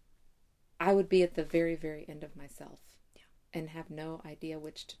 I would be at the very, very end of myself and have no idea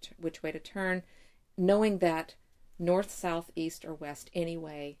which way to turn, knowing that north, south, east, or west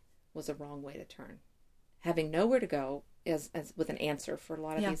anyway was a wrong way to turn. Having nowhere to go as with an answer for a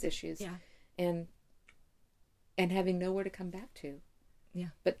lot of these issues. Yeah. And having nowhere to come back to. Yeah.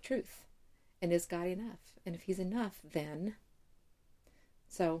 But truth. And is God enough? And if he's enough, then.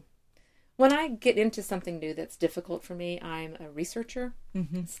 So when I get into something new that's difficult for me, I'm a researcher,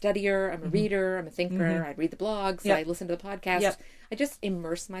 studier, I'm a reader, I'm a thinker, I read the blogs, I listen to the podcasts. I just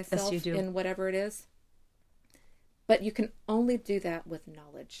immerse myself in whatever it is. But you can only do that with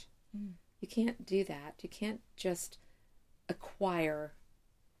knowledge. You can't do that. You can't just acquire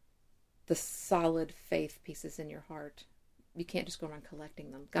the solid faith pieces in your heart, you can't just go around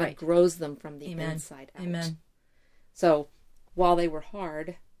collecting them. God Right. grows them from the Amen. inside out. Amen. So while they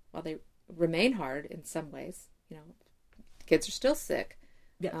remain hard in some ways, you know, kids are still sick.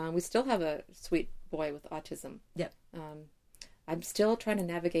 Yeah. We still have a sweet boy with autism. Yep. I'm still trying to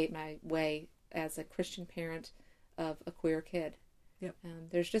navigate my way as a Christian parent of a queer kid. Yep.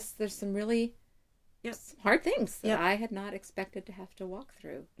 There's some really Yep. hard things that Yep. I had not expected to have to walk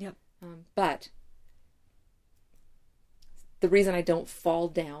through. Yep. But the reason I don't fall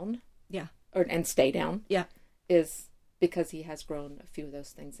down, Yeah. and stay down, Yeah. is because he has grown a few of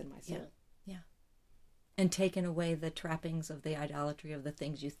those things in my soul. Yeah. And taken away the trappings of the idolatry of the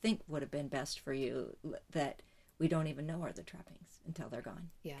things you think would have been best for you that we don't even know are the trappings until they're gone.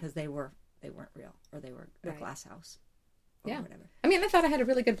 Yeah. Because they weren't real, or they were a Right. glass house, or Yeah. whatever. I mean, I thought I had a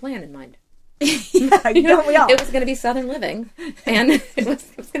really good plan in mind. Yeah, don't we all? It was going to be Southern Living, and it was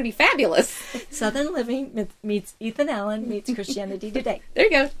going to be fabulous. Southern Living meets Ethan Allen meets Christianity Today. There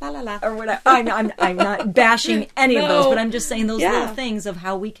you go, la la la. Or whatever. I'm not bashing any of those, No. but I'm just saying those Yeah. little things of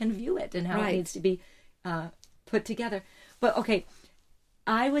how we can view it and how Right. it needs to be put together. But okay,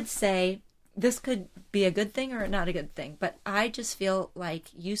 I would say this could be a good thing or not a good thing, but I just feel like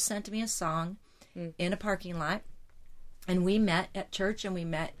you sent me a song in a parking lot, and we met at church and we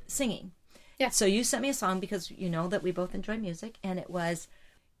met singing. Yeah. So you sent me a song because you know that we both enjoy music, and it was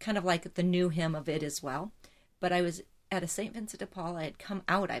kind of like the new hymn of it as well. But I was at a St. Vincent de Paul. I had come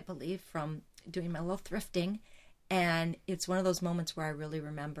out, I believe, from doing my little thrifting, and it's one of those moments where I really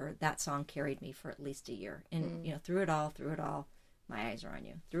remember that song carried me for at least a year. And you know, through it all, my eyes are on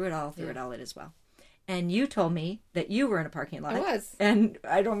you. Through it all, it is well. And you told me that you were in a parking lot. I was. And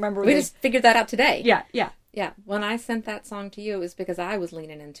I don't remember. We just figured that out today. Yeah, yeah. Yeah, when I sent that song to you, it was because I was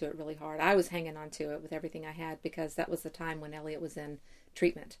leaning into it really hard. I was hanging on to it with everything I had, because that was the time when Elliot was in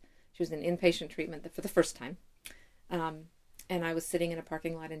treatment. She was in inpatient treatment for the first time. And I was sitting in a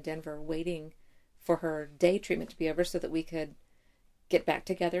parking lot in Denver waiting for her day treatment to be over so that we could get back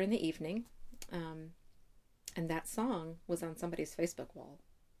together in the evening. And that song was on somebody's Facebook wall.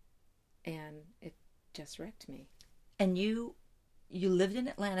 And it just wrecked me. And you lived in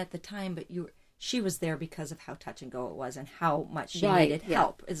Atlanta at the time, but she was there because of how touch and go it was and how much she Right, needed yeah.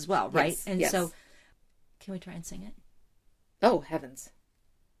 help as well, right? Yes, And yes. so, can we try and sing it? Oh, heavens.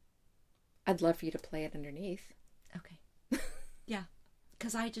 I'd love for you to play it underneath. Okay. Yeah.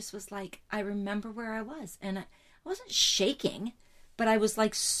 Because I just was like, I remember where I was. And I wasn't shaking, but I was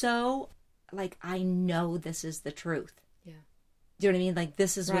like, so, like, I know this is the truth. Yeah. Do you know what I mean? Like,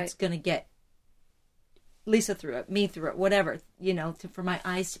 this is Right. what's going to get Lisa through it, me through it, whatever, you know, for my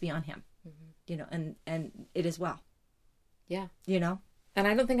eyes to be on him, you know, and it is well. Yeah. You know? And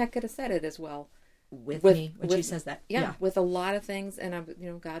I don't think I could have said it as well. With me when she says that. Yeah, with a lot of things. And,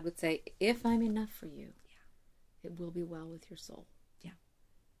 God would say, if I'm enough for you, it will be well with your soul. Yeah.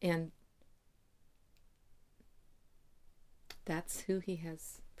 And that's who he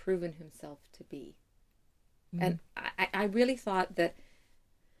has proven himself to be. Mm-hmm. And I really thought that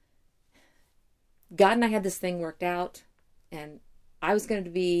God and I had this thing worked out, and I was going to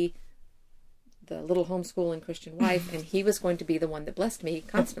be the little homeschooling Christian wife, and he was going to be the one that blessed me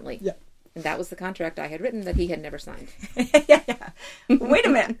constantly. Yeah. And that was the contract I had written that he had never signed. Yeah. Wait a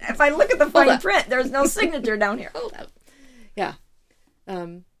minute. If I look at the fine print, there's no signature down here. Hold up. Yeah.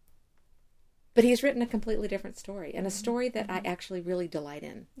 But he's written a completely different story, and a story that I actually really delight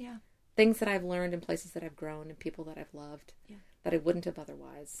in. Yeah. Things that I've learned and places that I've grown and people that I've loved that I wouldn't have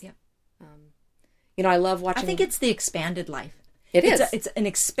otherwise. Yeah. I love watching. I think it's the expanded life. It's It's an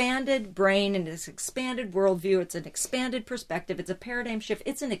expanded brain and it's an expanded worldview. It's an expanded perspective. It's a paradigm shift.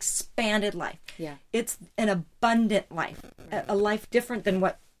 It's an expanded life. Yeah. It's an abundant life, a life different than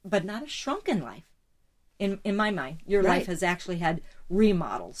but not a shrunken life. In my mind, your life has actually had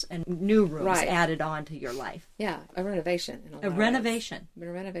remodels and new rooms added on to your life. Yeah, a renovation. A renovation. A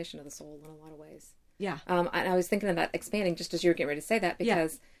renovation of the soul in a lot of ways. Yeah. I was thinking of that expanding just as you were getting ready to say that,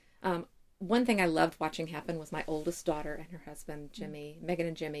 because one thing I loved watching happen was my oldest daughter and her husband, Jimmy, Megan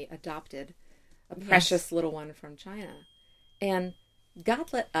and Jimmy, adopted a precious little one from China. And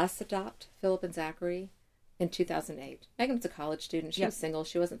God let us adopt Philip and Zachary in 2008. Megan was a college student. She was single.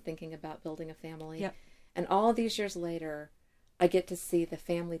 She wasn't thinking about building a family. Yep. And all these years later, I get to see the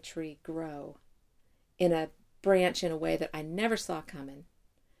family tree grow in a branch in a way that I never saw coming.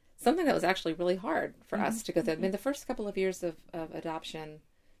 Something that was actually really hard for us to go through. I mean, the first couple of years of adoption,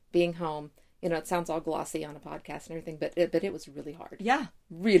 being home, it sounds all glossy on a podcast and everything, but it was really hard. Yeah.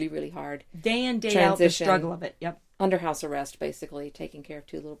 Really, really hard. Day in, day out, the struggle of it. Yep. Under house arrest, basically, taking care of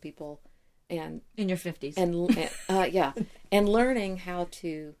two little people. And in your 50s. And and learning how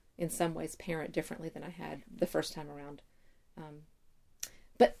to in some ways, parent differently than I had the first time around.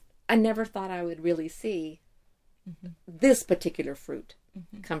 But I never thought I would really see this particular fruit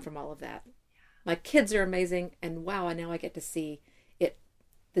come from all of that. My kids are amazing, and wow, now I get to see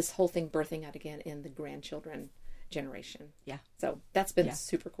this whole thing birthing out again in the grandchildren generation. Yeah. So that's been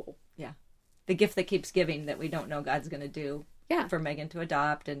super cool. Yeah. The gift that keeps giving that we don't know God's going to do for Megan to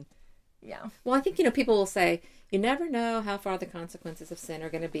adopt. And well, I think, people will say, you never know how far the consequences of sin are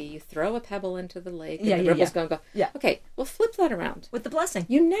going to be. You throw a pebble into the lake and the ripple's going to go. Yeah. Okay, well, flip that around. With the blessing.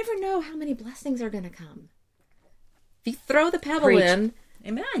 You never know how many blessings are going to come. If you throw the pebble in,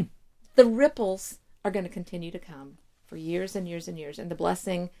 amen, the ripples are going to continue to come for years and years and years. And the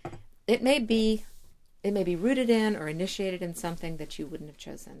blessing, it may be rooted in or initiated in something that you wouldn't have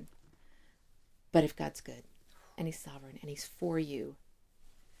chosen. But if God's good and He's sovereign and He's for you,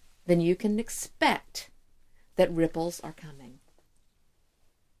 then you can expect that ripples are coming.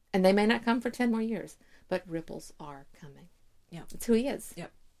 And they may not come for 10 more years, but ripples are coming. Yeah. It's who He is. Yep.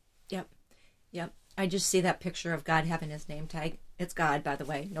 I just see that picture of God having His name tag. It's God, by the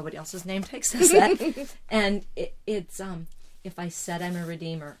way. Nobody else's name tag says that. And it's if I said I'm a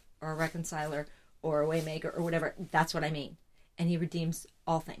redeemer or a reconciler or a waymaker or whatever, that's what I mean. And He redeems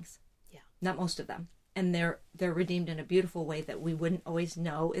all things. Yeah. Not most of them. And they're redeemed in a beautiful way that we wouldn't always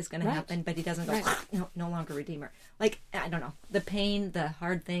know is going to happen, but He doesn't go, no longer redeemer. Like, I don't know, the pain, the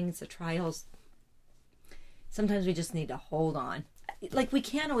hard things, the trials, sometimes we just need to hold on. Like, we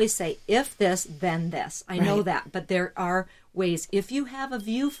can't always say, if this, then this. I know that, but there are ways. If you have a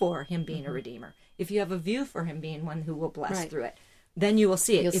view for Him being a redeemer, if you have a view for Him being one who will bless through it, then you will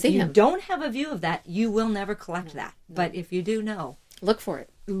see it. If you don't have a view of that, you will never collect that. No. But if you do know, look for it.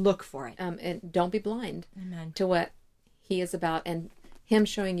 Look for it. And don't be blind Amen. To what He is about and Him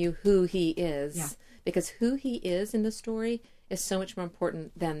showing you who He is. Yeah. Because who He is in the story is so much more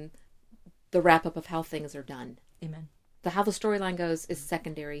important than the wrap-up of how things are done. Amen. How the storyline goes is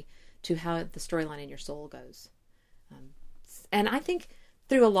secondary to how the storyline in your soul goes. And I think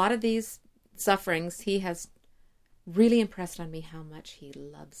through a lot of these sufferings, He has really impressed on me how much He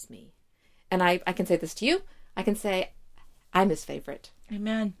loves me. And I can say this to you. I can say, I'm His favorite.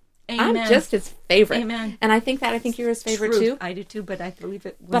 Amen. I'm just His favorite. Amen. And I think you're His favorite too. I do too, but I believe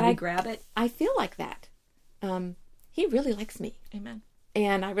it when I grab it. I feel like that. He really likes me. Amen.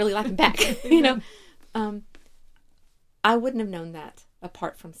 And I really like Him back. I wouldn't have known that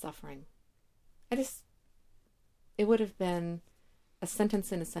apart from suffering. It would have been a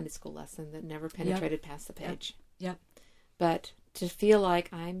sentence in a Sunday school lesson that never penetrated past the page. Yep. But to feel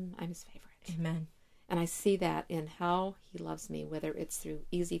like I'm His favorite. Amen. And I see that in how He loves me, whether it's through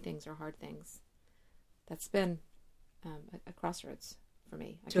easy things or hard things. That's been a crossroads for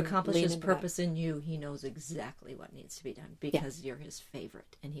me. To accomplish His purpose in you, He knows exactly what needs to be done because you're His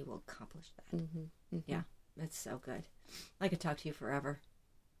favorite, and He will accomplish that. Mm-hmm. Mm-hmm. Yeah, that's so good. I could talk to you forever.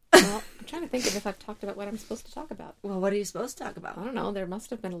 Well, I'm trying to think of if I've talked about what I'm supposed to talk about. Well, what are you supposed to talk about? I don't know. There must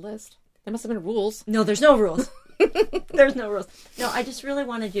have been a list. There must have been rules. No, there's no rules. There's no rules. No, I just really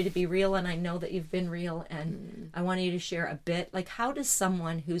wanted you to be real, and I know that you've been real, and I wanted you to share a bit. Like, how does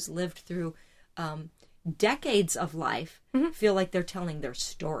someone who's lived through decades of life feel like they're telling their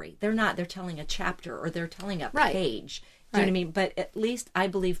story? They're not. They're telling a chapter, or they're telling a page. Do you know what I mean? But at least I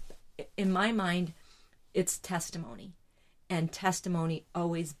believe, in my mind, it's testimony. And testimony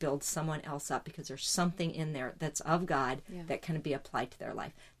always builds someone else up because there's something in there that's of God that can be applied to their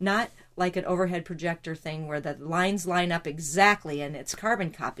life. Not like an overhead projector thing where the lines line up exactly and it's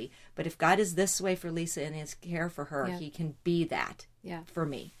carbon copy. But if God is this way for Lisa and His care for her, He can be that for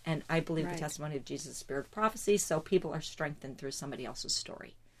me. And I believe the testimony of Jesus' spirit of prophecy, so people are strengthened through somebody else's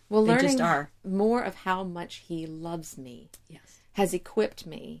story. Well, learning more of how much He loves me has equipped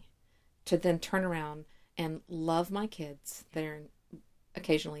me to then turn around and love my kids that are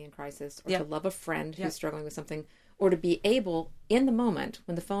occasionally in crisis, or to love a friend who's struggling with something, or to be able, in the moment,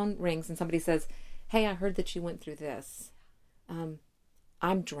 when the phone rings and somebody says, hey, I heard that you went through this.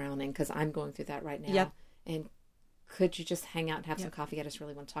 I'm drowning because I'm going through that right now. Yep. And could you just hang out and have some coffee? I just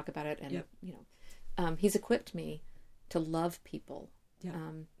really want to talk about it. And, He's equipped me to love people. Yep.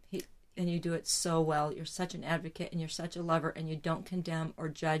 And you do it so well. You're such an advocate and you're such a lover, and you don't condemn or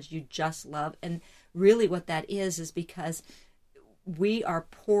judge. You just love. And really what that is because we are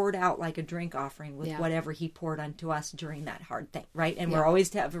poured out like a drink offering with whatever He poured onto us during that hard thing, right? And we're always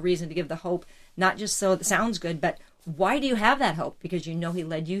to have a reason to give the hope, not just so it sounds good, but why do you have that hope? Because you know He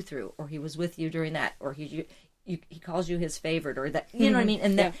led you through, or He was with you during that, or He calls you His favorite, or that, you know what I mean?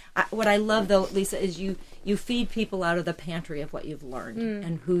 And what I love, though, Lisa, is you feed people out of the pantry of what you've learned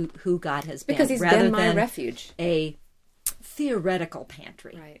and who God has been. Because He's been my refuge. theoretical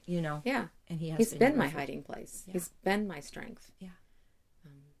pantry. Right. Yeah. And he's been my hiding place. Yeah. He's been my strength. Yeah.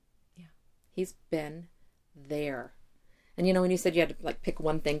 He's been there. And when you said you had to pick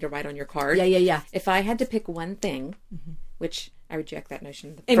one thing to write on your card. Yeah. If I had to pick one thing, which I reject that notion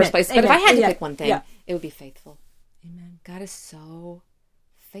in the first place, but if I had to pick one thing, it would be faithful. Amen. God is so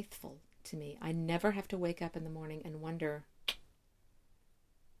faithful to me. I never have to wake up in the morning and wonder,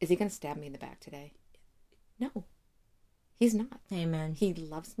 is he going to stab me in the back today? No, he's not. Amen. He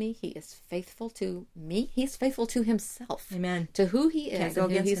loves me. He is faithful to me. He's faithful to himself. Amen. To who he is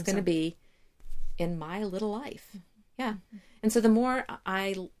and who he's going to be in my little life. Yeah. And so the more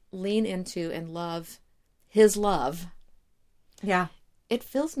I lean into and love his love, it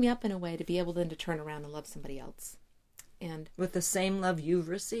fills me up in a way to be able then to turn around and love somebody else. And with the same love you've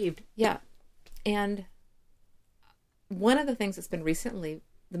received. Yeah. And one of the things that's been recently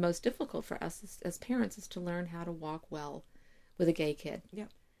the most difficult for us as parents is to learn how to walk well with a gay kid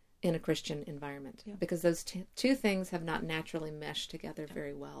in a Christian environment. Yeah. Because those two things have not naturally meshed together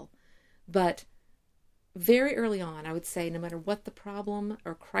very well. But very early on, I would say, no matter what the problem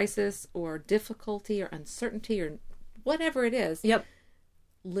or crisis or difficulty or uncertainty or whatever it is,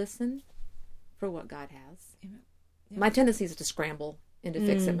 listen for what God has. Amen. Yep. My tendency is to scramble into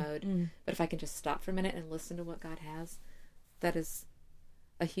fix-it mode. But if I can just stop for a minute and listen to what God has, that is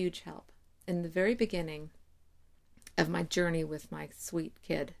a huge help. In the very beginning of my journey with my sweet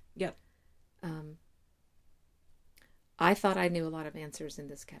kid, I thought I knew a lot of answers in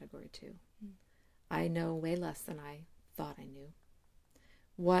this category too. I know way less than I thought I knew.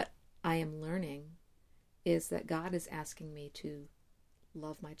 What I am learning is that God is asking me to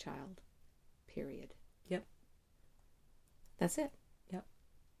love my child, period. Yep. That's it. Yep.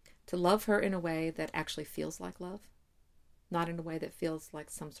 To love her in a way that actually feels like love, not in a way that feels like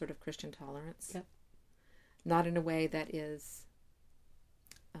some sort of Christian tolerance. Yep. Not in a way that is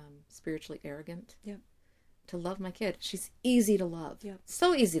spiritually arrogant. Yep. To love my kid. She's easy to love. Yep.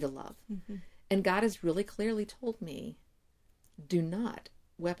 So easy to love. Mm-hmm. And God has really clearly told me, do not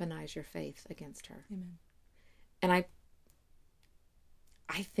weaponize your faith against her. Amen. And I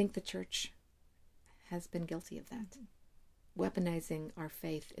think the church has been guilty of that. Mm-hmm. Weaponizing our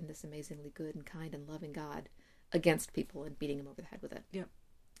faith in this amazingly good and kind and loving God against people and beating them over the head with it. Yep.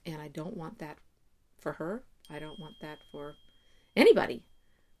 And I don't want that for her. I don't want that for anybody.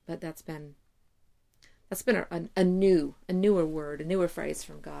 But that's been a newer word, a newer phrase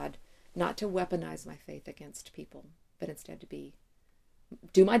from God. Not to weaponize my faith against people, but instead to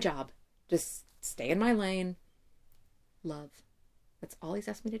do my job. Just stay in my lane. Love. That's all he's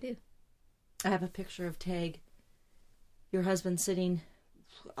asked me to do. I have a picture of Tag, your husband, sitting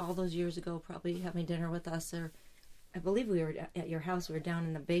all those years ago, probably having dinner with us. Or I believe we were at your house. We were down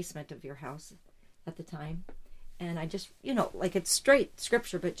in the basement of your house at the time. And I just, it's straight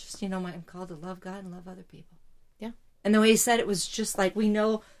scripture, but just, I'm called to love God and love other people. Yeah. And the way he said it was just like, we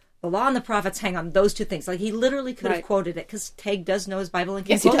know the law and the prophets hang on those two things. Like, he literally could have quoted it, because Tag does know his Bible and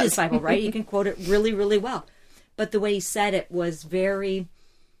can quote his Bible, right? He can quote it really, really well. But the way he said it was very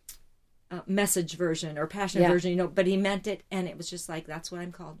message version or passionate version, but he meant it, and it was just like, that's what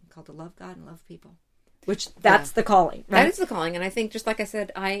I'm called. I'm called to love God and love people. Which, that's the calling, right? That is the calling. And I think, just like I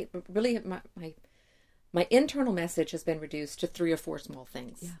said, I really, my internal message has been reduced to 3 or 4 small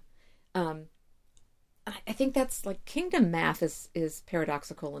things. Yeah. I think that's like kingdom math is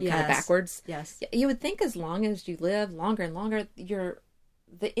paradoxical and kind of backwards. Yes. You would think as long as you live longer and longer,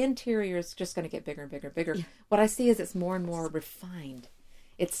 the interior is just going to get bigger and bigger and bigger. Yeah. What I see is it's more and more refined.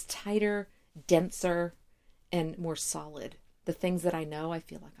 It's tighter, denser, and more solid. The things that I know, I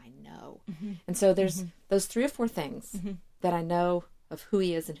feel like I know. Mm-hmm. And so there's those 3 or 4 things that I know of who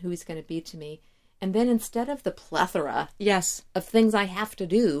he is and who he's going to be to me. And then instead of the plethora of things I have to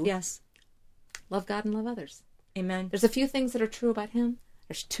do, love God and love others. Amen. There's a few things that are true about him.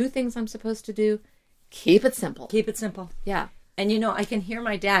 There's 2 things I'm supposed to do. Keep it simple. Keep it simple. Yeah. And, I can hear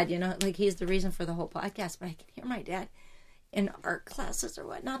my dad, like he's the reason for the whole podcast, but I can hear my dad in art classes or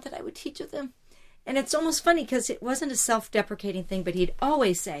whatnot that I would teach with him. And it's almost funny because it wasn't a self-deprecating thing, but he'd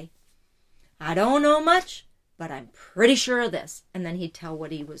always say, I don't know much, but I'm pretty sure of this. And then he'd tell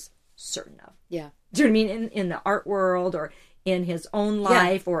what he was certain of. Yeah. Do you know what I mean? In the art world or in his own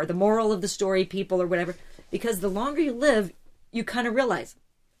life or the moral of the story, people or whatever. Because the longer you live, you kind of realize,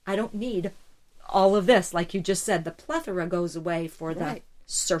 I don't need all of this. Like you just said, the plethora goes away for the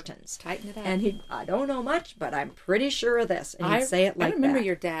certains. Tighten it up. And I don't know much, but I'm pretty sure of this. And he'd say it like that. I remember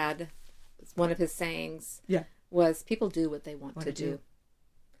your dad, one of his sayings was, people do what they want to do. And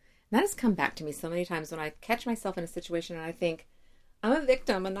that has come back to me so many times when I catch myself in a situation and I think, I'm a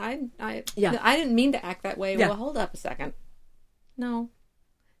victim and I didn't mean to act that way. Yeah. Well, hold up a second. No.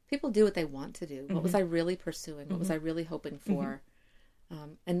 People do what they want to do. What was I really pursuing? What was I really hoping for?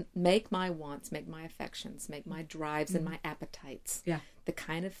 And make my wants, make my affections, make my drives and my appetites the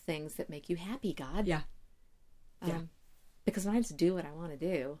kind of things that make you happy, God. Yeah. Because when I just do what I want to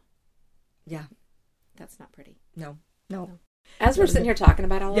do, that's not pretty. No. As we're sitting here talking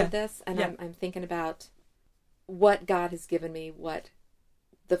about all of this, and I'm thinking about what God has given me, what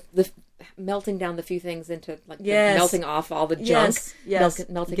the melting down the few things into like melting off all the junk,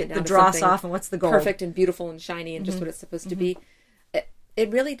 melting get it down the to dross something off, and what's the goal? Perfect and beautiful and shiny and just what it's supposed to be. It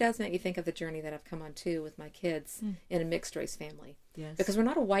really does make me think of the journey that I've come on too with my kids in a mixed race family. Yes, because we're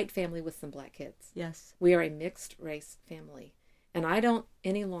not a white family with some black kids. Yes, we are a mixed race family, and I don't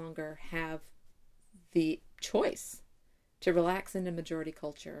any longer have the choice to relax into majority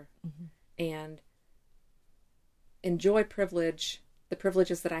culture and enjoy the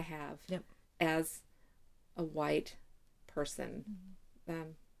privileges that I have as a white person.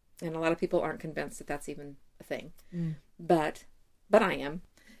 And a lot of people aren't convinced that that's even a thing. But I am.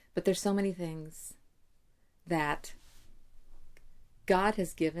 But there's so many things that God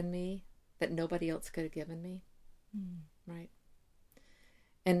has given me that nobody else could have given me. Right?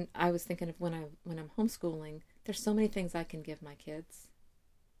 And I was thinking of when I'm homeschooling, there's so many things I can give my kids.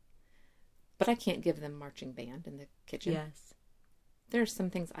 But I can't give them marching band in the kitchen. Yes. There are some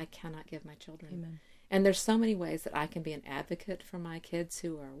things I cannot give my children. Amen. And there's so many ways that I can be an advocate for my kids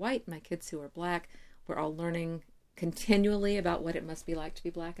who are white, my kids who are black. We're all learning continually about what it must be like to be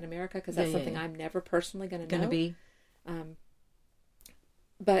black in America, because that's something I'm never personally going to know.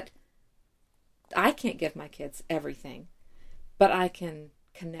 But I can't give my kids everything, but I can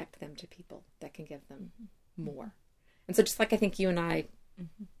connect them to people that can give them more. And so just like I think you and I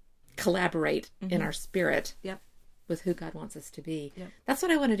collaborate in our spirit with who God wants us to be. That's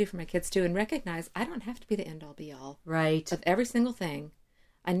what I want to do for my kids too, and recognize I don't have to be the end all be all of every single thing.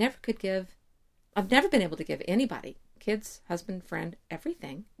 I've never been able to give anybody, kids, husband, friend,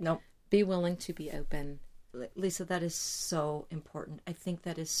 everything. Nope. Be willing to be open. Lisa, that is so important. I think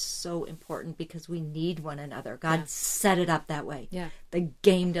that is so important because we need one another. God set it up that way. Yeah. The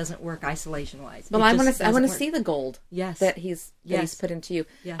game doesn't work isolation-wise. Well, I want to see the gold that he's put into you.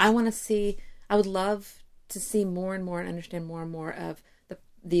 Yes. I would love to see more and more and understand more and more of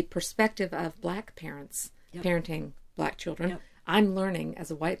the perspective of black parents parenting black children. I'm learning as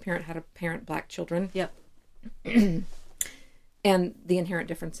a white parent how to parent black children. And the inherent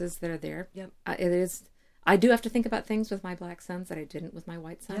differences that are there. I do have to think about things with my black sons that I didn't with my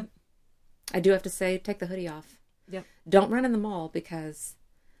white son. I do have to say, take the hoodie off. Don't run in the mall, because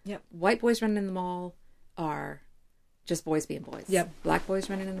white boys running in the mall are just boys being boys. Black boys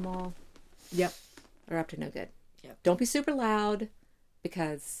running in the mall are up to no good. Don't be super loud,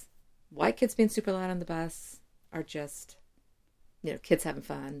 because white kids being super loud on the bus are just, kids having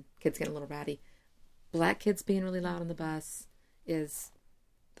fun, kids getting a little rowdy. Black kids being really loud on the bus is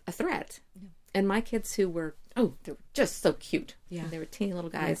a threat. And my kids who were, they were just so cute. And they were teeny little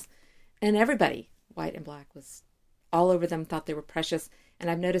guys. And everybody, white and black, was all over them, thought they were precious. And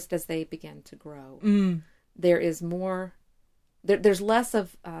I've noticed as they began to grow, there is more, there's less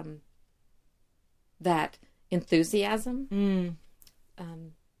of that enthusiasm.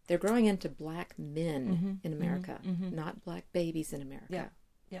 They're growing into black men in America, not black babies in America.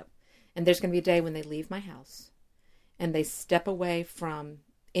 And there's going to be a day when they leave my house and they step away from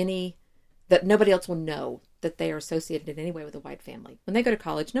that nobody else will know that they are associated in any way with a white family. When they go to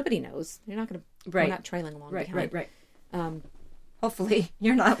college, nobody knows. You're not going to, we're not trailing along behind. Hopefully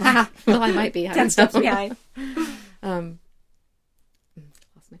you're not. Well, I might be. 10 steps behind. Lost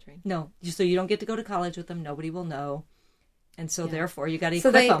my train. No, so you don't get to go to college with them. Nobody will know. And so therefore you got to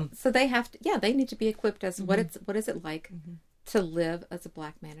equip them. So they have to, they need to be equipped as what is it like to live as a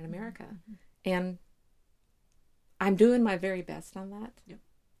black man in America. And I'm doing my very best on that.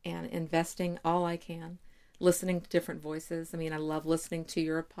 And investing all I can, listening to different voices. I mean, I love listening to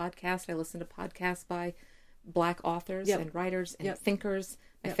your podcast. I listen to podcasts by black authors and writers and thinkers.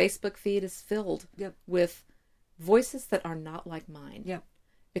 My Facebook feed is filled with voices that are not like mine.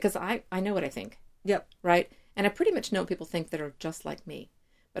 Because I know what I think. Right? And I pretty much know what people think that are just like me.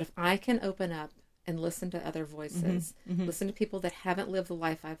 But if I can open up and listen to other voices, listen to people that haven't lived the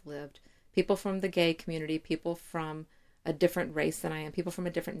life I've lived, people from the gay community, people from a different race than I am, people from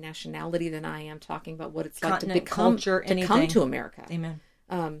a different nationality than I am, talking about what it's like to become, to come to America. Amen.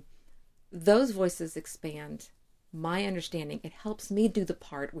 Those voices expand my understanding. It helps me do the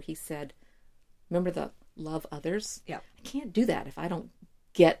part where he said, remember the love others? I can't do that if I don't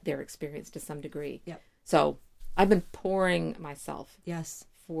get their experience to some degree. So I've been pouring myself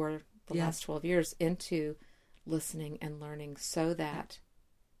for the last 12 years into listening and learning so that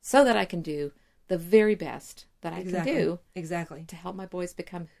I can do the very best that I can do. Exactly. To help my boys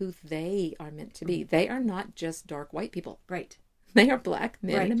become who they are meant to be. They are not just dark white people. Right. They are black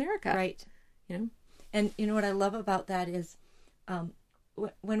men in America. Right. You know? And you know what I love about that is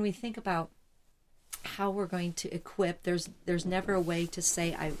when we think about how we're going to equip, there's never a way to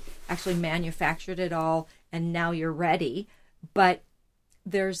say I actually manufactured it all and now you're ready. But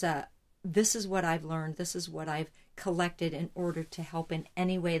this is what I've learned. This is what I've collected in order to help in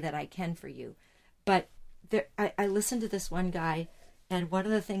any way that I can for you. But I listened to this one guy, and one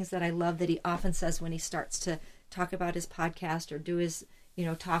of the things that I love that he often says when he starts to talk about his podcast or do his,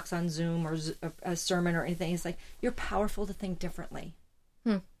 talks on Zoom or a sermon or anything, he's like, you're powerful to think differently.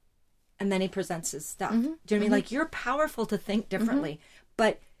 And then he presents his stuff. Do you know what I mean? Like, you're powerful to think differently.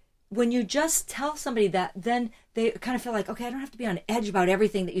 But when you just tell somebody that, then they kind of feel like, okay, I don't have to be on edge about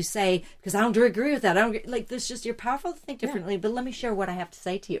everything that you say because I don't agree with that. I don't like this. Just you're powerful to think differently, but let me share what I have to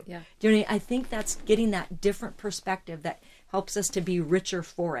say to you. Yeah. Do you know what I mean? I think that's getting that different perspective that helps us to be richer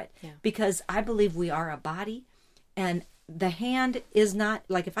for it. Yeah. Because I believe we are a body, and the hand is not,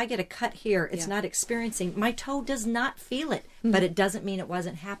 like if I get a cut here, it's not experiencing, my toe does not feel it, but it doesn't mean it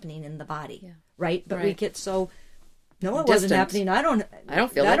wasn't happening in the body. Yeah. Right? But we get so, no, it wasn't happening. I don't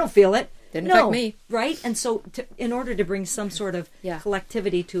feel it. Didn't affect me. Right? And so in order to bring some sort of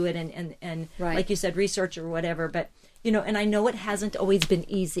collectivity to it and like you said, research or whatever, but, and I know it hasn't always been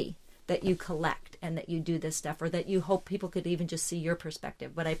easy that you collect and that you do this stuff, or that you hope people could even just see your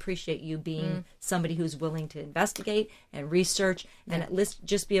perspective. But I appreciate you being somebody who's willing to investigate and research and at least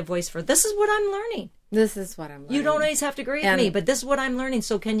just be a voice for, this is what I'm learning. This is what I'm learning. You don't always have to agree with me, but this is what I'm learning.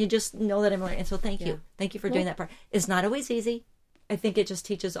 So can you just know that I'm learning? And so thank you. Thank you for doing that part. It's not always easy. I think it just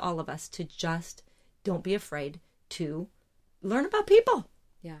teaches all of us to just don't be afraid to learn about people.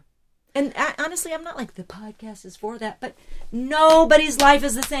 Yeah. And honestly, I'm not like the podcast is for that, but nobody's life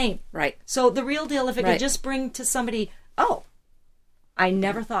is the same. Right. So the real deal, if it could just bring to somebody, oh, I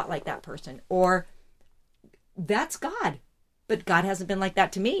never thought like that person, or that's God, but God hasn't been like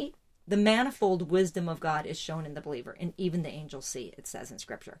that to me. The manifold wisdom of God is shown in the believer, and even the angels see, it says in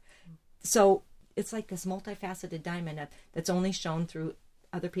Scripture. So it's like this multifaceted diamond that's only shown through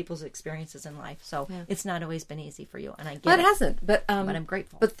other people's experiences in life. So it's not always been easy for you, and I get it. It hasn't, but I'm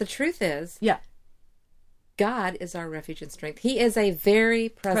grateful. But the truth is, God is our refuge and strength. He is a very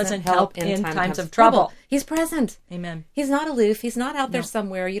present help in times of trouble. He's present. Amen. He's not aloof. He's not out there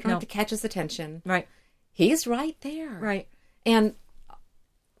somewhere. You don't have to catch his attention. Right. He's right there. Right. And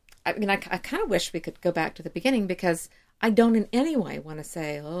I mean, I kind of wish we could go back to the beginning, because I don't in any way want to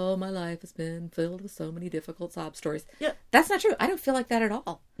say, oh, my life has been filled with so many difficult sob stories. Yeah. That's not true. I don't feel like that at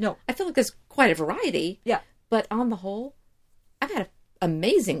all. No. I feel like there's quite a variety. Yeah. But on the whole, I've had an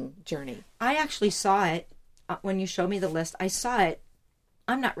amazing journey. I actually saw it when you showed me the list. I saw it.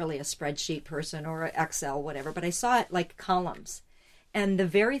 I'm not really a spreadsheet person or an Excel, whatever, but I saw it like columns. And the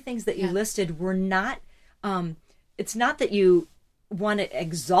very things that you listed were not, it's not that you want to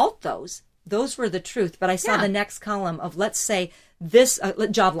exalt those. Those were the truth. But I saw the next column of, let's say, this,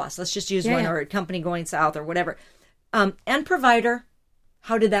 job loss. Let's just use one, or a company going south or whatever. And provider.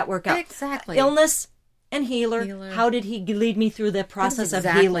 How did that work out? Exactly. Illness and healer. How did he lead me through the process of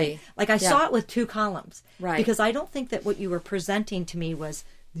healing? Like, I saw it with two columns. Right. Because I don't think that what you were presenting to me was,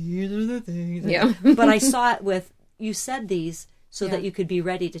 these are the things. Yeah. But I saw it with, you said these so that you could be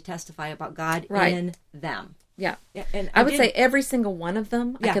ready to testify about God in them. Yeah. And I would say every single one of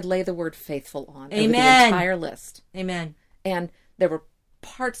them, I could lay the word faithful on. Amen. Over the entire list. Amen. And there were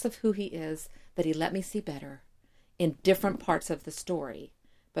parts of who he is that he let me see better in different parts of the story.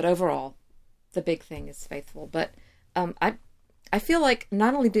 But overall, the big thing is faithful. But I feel like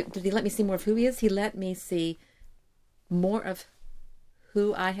not only did he let me see more of who he is, he let me see more of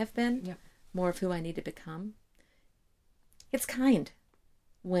who I have been, more of who I need to become. It's kind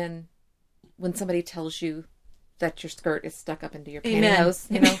when somebody tells you that your skirt is stuck up into your pantyhose.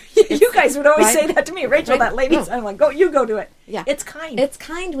 You know, you guys would always say that to me, Rachel. That lady, I'm like, you go do it. Yeah, it's kind. It's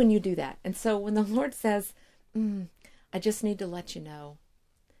kind when you do that. And so when the Lord says, "I just need to let you know,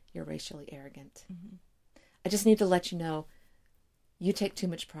 you're racially arrogant. I just need to let you know, you take too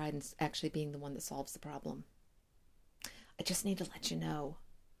much pride in actually being the one that solves the problem. I just need to let you know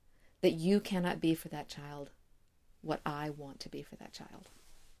that you cannot be for that child what I want to be for that child.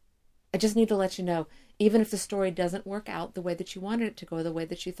 I just need to let you know, even if the story doesn't work out the way that you wanted it to go, the way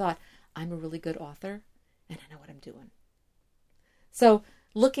that you thought, I'm a really good author, and I know what I'm doing." So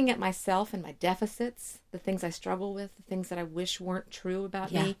looking at myself and my deficits, the things I struggle with, the things that I wish weren't true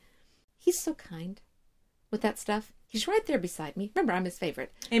about me, he's so kind with that stuff. He's right there beside me. Remember, I'm his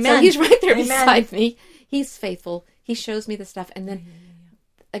favorite. Amen. So he's right there Amen. beside me. He's faithful. He shows me the stuff. And then,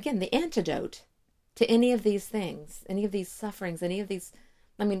 again, the antidote to any of these things, any of these sufferings, any of these,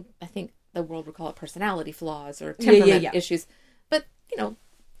 I mean, I think the world would call it personality flaws or temperament issues. But,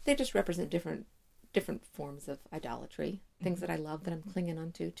 they just represent different forms of idolatry, things that I love that I'm clinging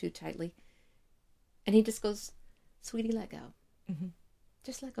onto too tightly. And he just goes, sweetie, let go. Mm-hmm.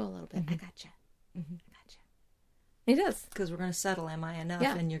 Just let go a little bit. I got you. Mm-hmm. I got you. He does. Because we're going to settle, am I enough?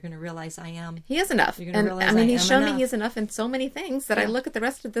 Yeah. And you're going to realize I am. He is enough. You're going to realize he's shown me he is enough in so many things that I look at the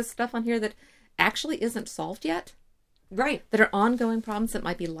rest of this stuff on here that actually isn't solved yet. Right. That are ongoing problems that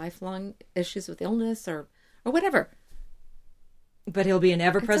might be lifelong issues with illness or whatever. But he'll be an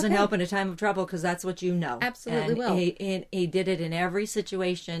ever-present help in a time of trouble because that's what you know. Absolutely and will. He did it in every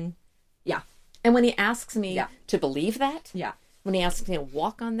situation. Yeah. And when he asks me to believe that, when he asks me to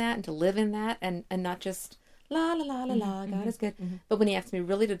walk on that and to live in that and not just la, la, la, la, la, God is good. Mm-hmm. But when he asks me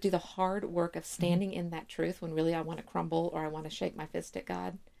really to do the hard work of standing in that truth when really I want to crumble or I want to shake my fist at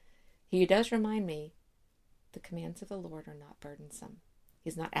God, he does remind me the commands of the Lord are not burdensome.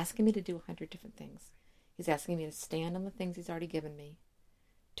 He's not asking me to do 100 different things. He's asking me to stand on the things he's already given me,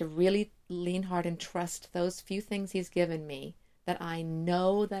 to really lean hard and trust those few things he's given me that I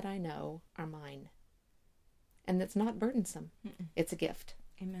know are mine. And that's not burdensome. Mm-mm. It's a gift.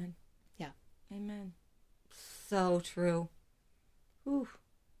 Amen. Yeah. Amen. So true. Whew.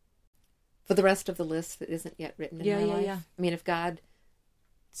 For the rest of the list that isn't yet written in my life. Yeah. I mean, if God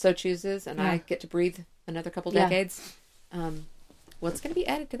so chooses and I get to breathe another couple decades, what's going to be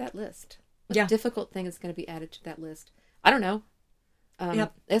added to that list? What difficult thing is going to be added to that list? I don't know.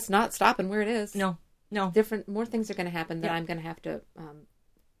 It's not stopping where it is. No. More things are going to happen that I'm going to have to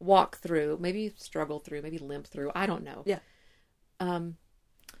walk through, maybe struggle through, maybe limp through. I don't know. Yeah.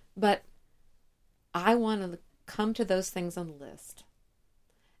 But I want to come to those things on the list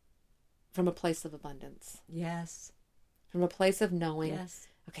from a place of abundance. Yes. From a place of knowing,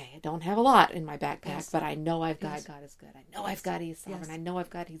 okay, I don't have a lot in my backpack, but I know I've got God is good. I know I've got He's sovereign. I know I've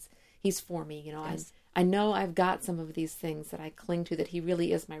got He's for me. I know I've got some of these things that I cling to, that He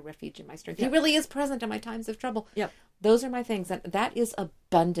really is my refuge and my strength. He really is present in my times of trouble. Yep. Those are my things. And that is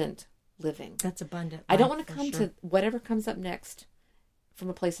abundant living. That's abundant. I don't want to come to whatever comes up next from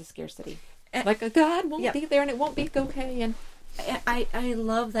a place of scarcity. Like God won't be there and it won't be okay. And I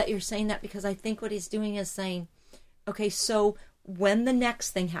love that you're saying that, because I think what He's doing is saying, okay, so when the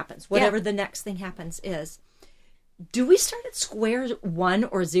next thing happens, whatever the next thing happens is, do we start at square one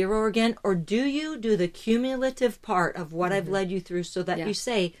or zero again? Or do you do the cumulative part of what I've led you through so that you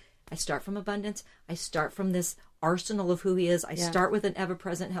say, I start from abundance. I start from this arsenal of who He is. I start with an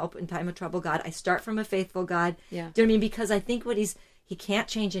ever-present help in time of trouble God. I start from a faithful God. Yeah. Do you know what I mean? Because I think what He can't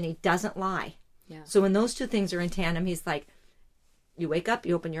change and He doesn't lie. Yeah. So when those two things are in tandem, He's like, you wake up,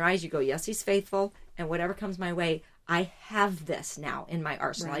 you open your eyes, you go, yes, He's faithful. And whatever comes my way, I have this now in my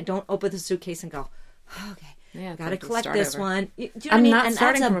arsenal. Right. I don't open the suitcase and go, okay. Yeah, got to collect this one. Do you know what I mean? Not and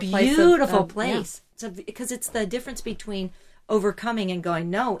that's a beautiful place. Because it's the difference between overcoming and going,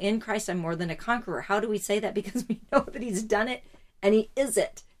 no, in Christ I'm more than a conqueror. How do we say that? Because we know that He's done it and He is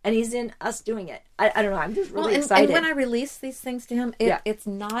it. And He's in us doing it. I don't know. I'm just really excited. And when I release these things to Him, it's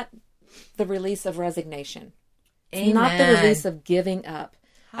not the release of resignation. It's Amen. not the release of giving up.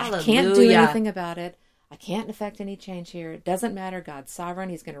 Hallelujah. I can't do anything about it. I can't affect any change here. It doesn't matter. God's sovereign.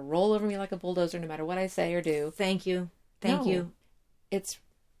 He's going to roll over me like a bulldozer no matter what I say or do. Thank you. Thank you. It's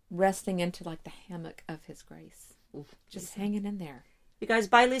resting into like the hammock of His grace. Just hanging in there. You guys,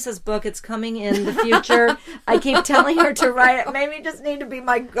 buy Lisa's book. It's coming in the future. I keep telling her to write it. Maybe just need to be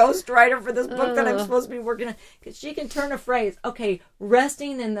my ghost writer for this book that I'm supposed to be working on. Because she can turn a phrase. Okay,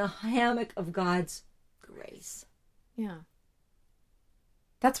 resting in the hammock of God's grace. Yeah.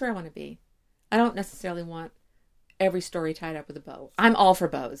 That's where I want to be. I don't necessarily want every story tied up with a bow. I'm all for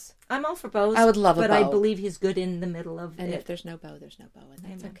bows. I'm all for bows. I would love a bow. But I believe He's good in the middle of it. And if there's no bow, there's no bow. And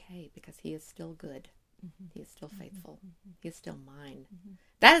that's okay, because He is still good. Mm-hmm. He is still faithful. Mm-hmm. He is still mine. Mm-hmm.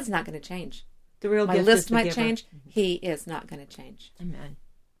 That is not going to change. The real My gift list is the might giver. change. Mm-hmm. He is not going to change. Amen.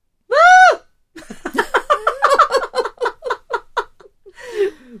 Woo!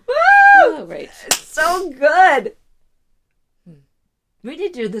 Woo! Oh, right. It's so good. We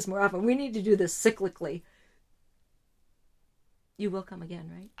need to do this more often. We need to do this cyclically. You will come again,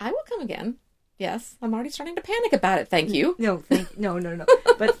 right? I will come again. Yes. I'm already starting to panic about it. Thank you. No.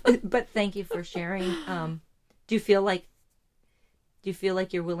 But thank you for sharing. Do you feel like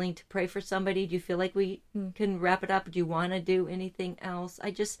you're willing to pray for somebody? Do you feel like we can wrap it up? Do you want to do anything else?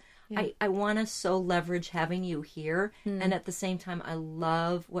 I want to so leverage having you here. And at the same time, I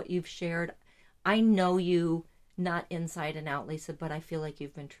love what you've shared. I know you not inside and out, Lisa, but I feel like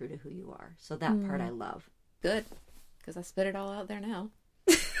you've been true to who you are. So that part I love. Good, because I spit it all out there now.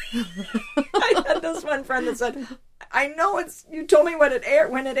 I had this one friend that said, I know you told me when it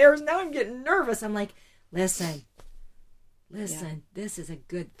airs, now I'm getting nervous. I'm like, listen, this is a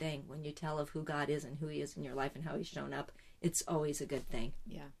good thing when you tell of who God is and who he is in your life and how he's shown up. It's always a good thing.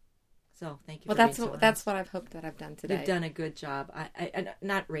 Yeah. So thank you. Well, that's what I've hoped that I've done today. You've done a good job. I'm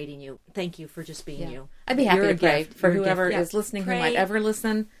not rating you. Thank you for just being you. I'd be happy to pray for whoever is listening, who might ever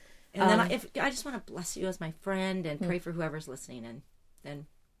listen. And then I just want to bless you as my friend and pray for whoever's listening, and then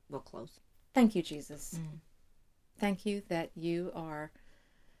we'll close. Thank you, Jesus. Thank you that you are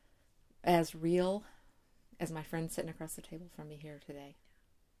as real as my friend sitting across the table from me here today.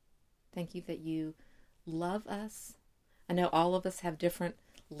 Thank you that you love us. I know all of us have different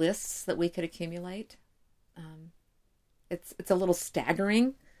lists that we could accumulate. It's a little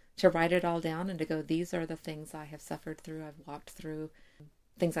staggering to write it all down and to go, these are the things I have suffered through, I've walked through,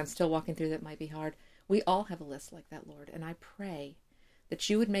 things I'm still walking through that might be hard. We all have a list like that, Lord, and I pray that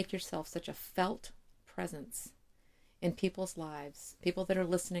you would make yourself such a felt presence in people's lives, people that are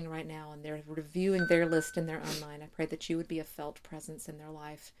listening right now and they're reviewing their list in their own mind. I pray that you would be a felt presence in their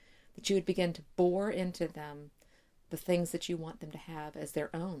life, that you would begin to bore into them the things that you want them to have as their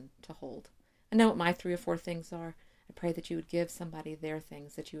own to hold. I know what my 3 or 4 things are. I pray that you would give somebody their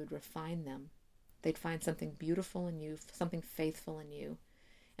things, that you would refine them. They'd find something beautiful in you, something faithful in you,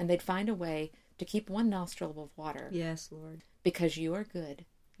 and they'd find a way to keep one nostril above water. Yes, Lord. Because you are good,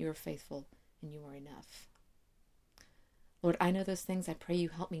 you are faithful, and you are enough. Lord, I know those things. I pray you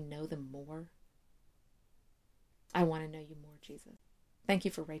help me know them more. I want to know you more, Jesus. Thank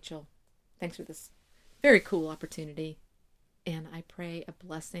you for Rachel. Thanks for this very cool opportunity. And I pray a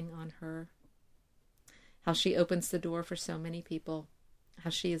blessing on her. How she opens the door for so many people.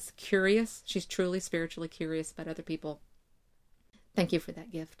 How she is curious. She's truly spiritually curious about other people. Thank you for that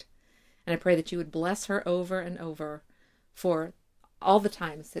gift. And I pray that you would bless her over and over for all the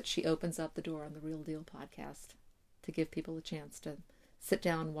times that she opens up the door on the Real Deal podcast to give people a chance to sit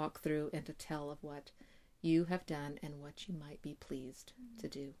down, walk through, and to tell of what you have done and what you might be pleased to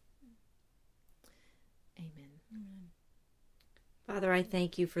do. Amen. Father, I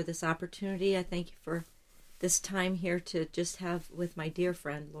thank you for this opportunity. I thank you for this time here to just have with my dear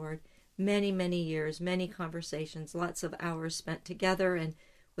friend, Lord, many, many years, many conversations, lots of hours spent together and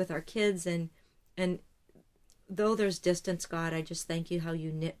with our kids. And though there's distance, God, I just thank you how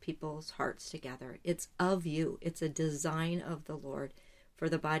you knit people's hearts together. It's of you. It's a design of the Lord for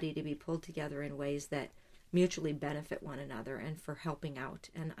the body to be pulled together in ways that mutually benefit one another and for helping out.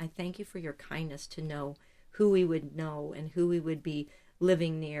 And I thank you for your kindness to know who we would know and who we would be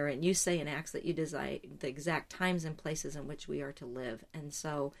living near. And you say in Acts that you design the exact times and places in which we are to live. And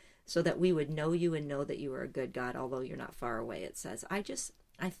so that we would know you and know that you are a good God, although you're not far away, it says. I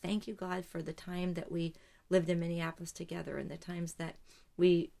thank you, God, for the time that we lived in Minneapolis together and the times that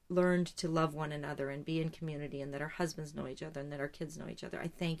we learned to love one another and be in community and that our husbands know each other and that our kids know each other. I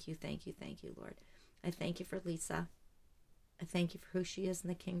thank you, Lord. I thank you for Lisa. I thank you for who she is in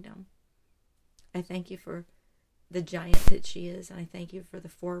the kingdom. I thank you for the giant that she is, and I thank you for the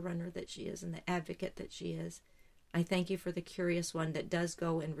forerunner that she is and the advocate that she is. I thank you for the curious one that does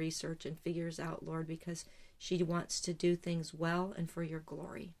go and research and figures out, Lord, because she wants to do things well and for your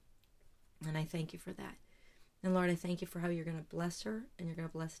glory. And I thank you for that. And Lord, I thank you for how you're going to bless her and you're going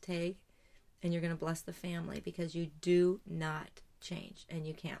to bless Tag and you're going to bless the family because you do not change and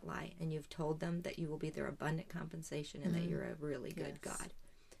you can't lie. And you've told them that you will be their abundant compensation and that you're a really good God.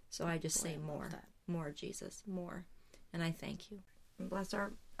 So I just say more, Jesus, more. And I thank you. And bless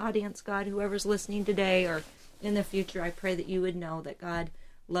our audience, God, whoever's listening today or in the future. I pray that you would know that God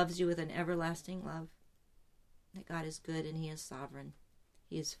loves you with an everlasting love, that God is good and he is sovereign.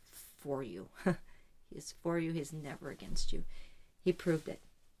 He is for you. He is for you. He is never against you. He proved it.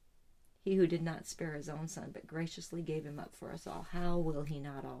 He who did not spare his own son, but graciously gave him up for us all, how will he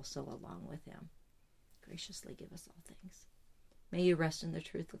not also, along with him, graciously give us all things? May you rest in the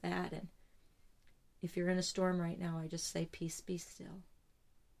truth of that. And if you're in a storm right now, I just say, peace, be still.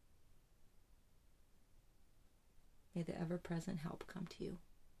 May the ever-present help come to you.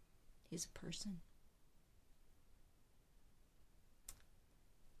 He's a person.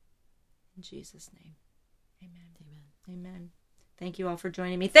 In Jesus' name, amen. Amen. Thank you all for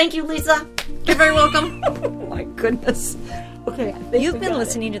joining me. Thank you, Lisa. You're very welcome. Oh, my goodness. Okay. You've been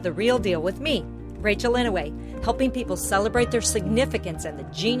listening to The Real Deal with me, Rachel Inouye, helping people celebrate their significance and the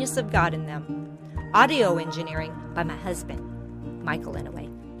genius of God in them. Audio engineering by my husband, Michael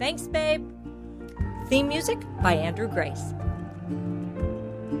Inouye. Thanks, babe. Theme music by Andrew Grace.